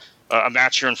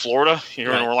match here in Florida, in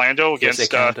Orlando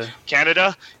against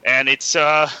Canada. And it's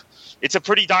a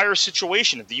pretty dire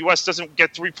situation. If the U.S. doesn't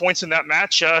get 3 points in that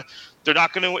match, they're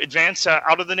not going to advance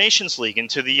out of the Nations League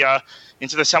into the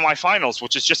semifinals,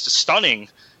 which is just a stunning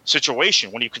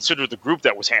situation when you consider the group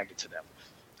that was handed to them.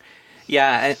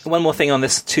 Yeah, and one more thing on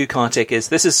this too, Kartik, is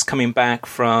this is coming back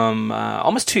from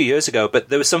almost 2 years ago, but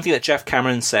there was something that Jeff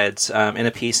Cameron said in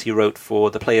a piece he wrote for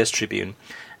the Players Tribune.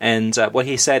 And what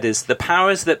he said is, the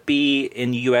powers that be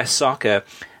in US soccer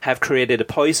have created a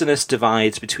poisonous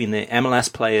divide between the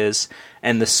MLS players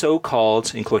and the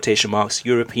so-called, in quotation marks,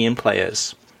 European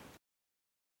players.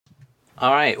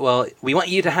 All right, well, we want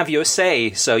you to have your say,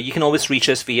 so you can always reach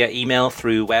us via email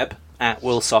through web at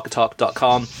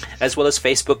worldsoccertalk.com, as well as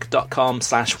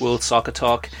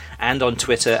facebook.com/worldsoccertalk, and on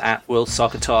Twitter at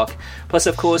worldsoccertalk. Plus,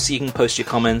 of course, you can post your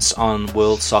comments on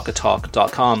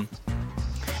worldsoccertalk.com.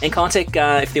 And Kartik,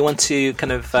 if they want to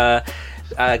kind of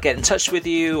get in touch with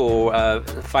you or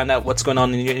find out what's going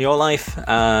on in your life,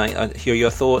 hear your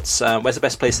thoughts, where's the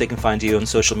best place they can find you on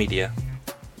social media?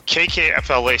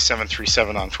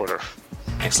 KKFLA737 on Twitter.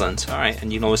 Excellent. All right.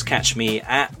 And you can always catch me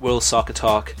at World Soccer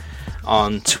Talk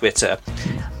on Twitter.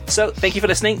 So thank you for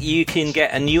listening. You can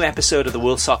get a new episode of the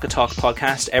World Soccer Talk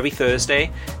podcast every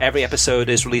Thursday. Every episode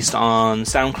is released on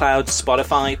SoundCloud,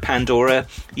 Spotify, Pandora,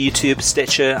 YouTube,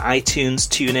 Stitcher, iTunes,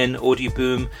 TuneIn,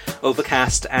 Audioboom,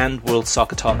 Overcast, and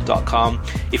worldsoccertalk.com.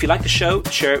 If you like the show,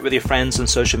 share it with your friends on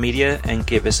social media and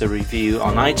give us a review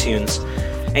on iTunes.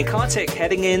 And Kartik,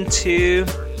 heading into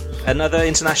another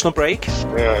international break.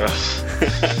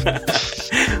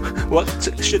 What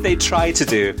should they try to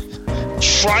do?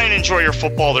 Try and enjoy your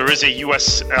football. There is a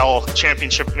USL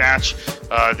championship match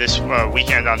this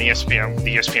weekend on the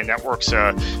ESPN networks.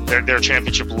 Their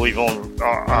championship, Louisville and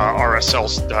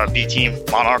RSL's B team,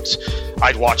 Monarchs.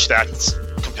 I'd watch that. It's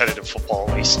competitive football,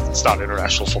 at least. It's not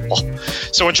international football.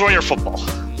 So enjoy your football.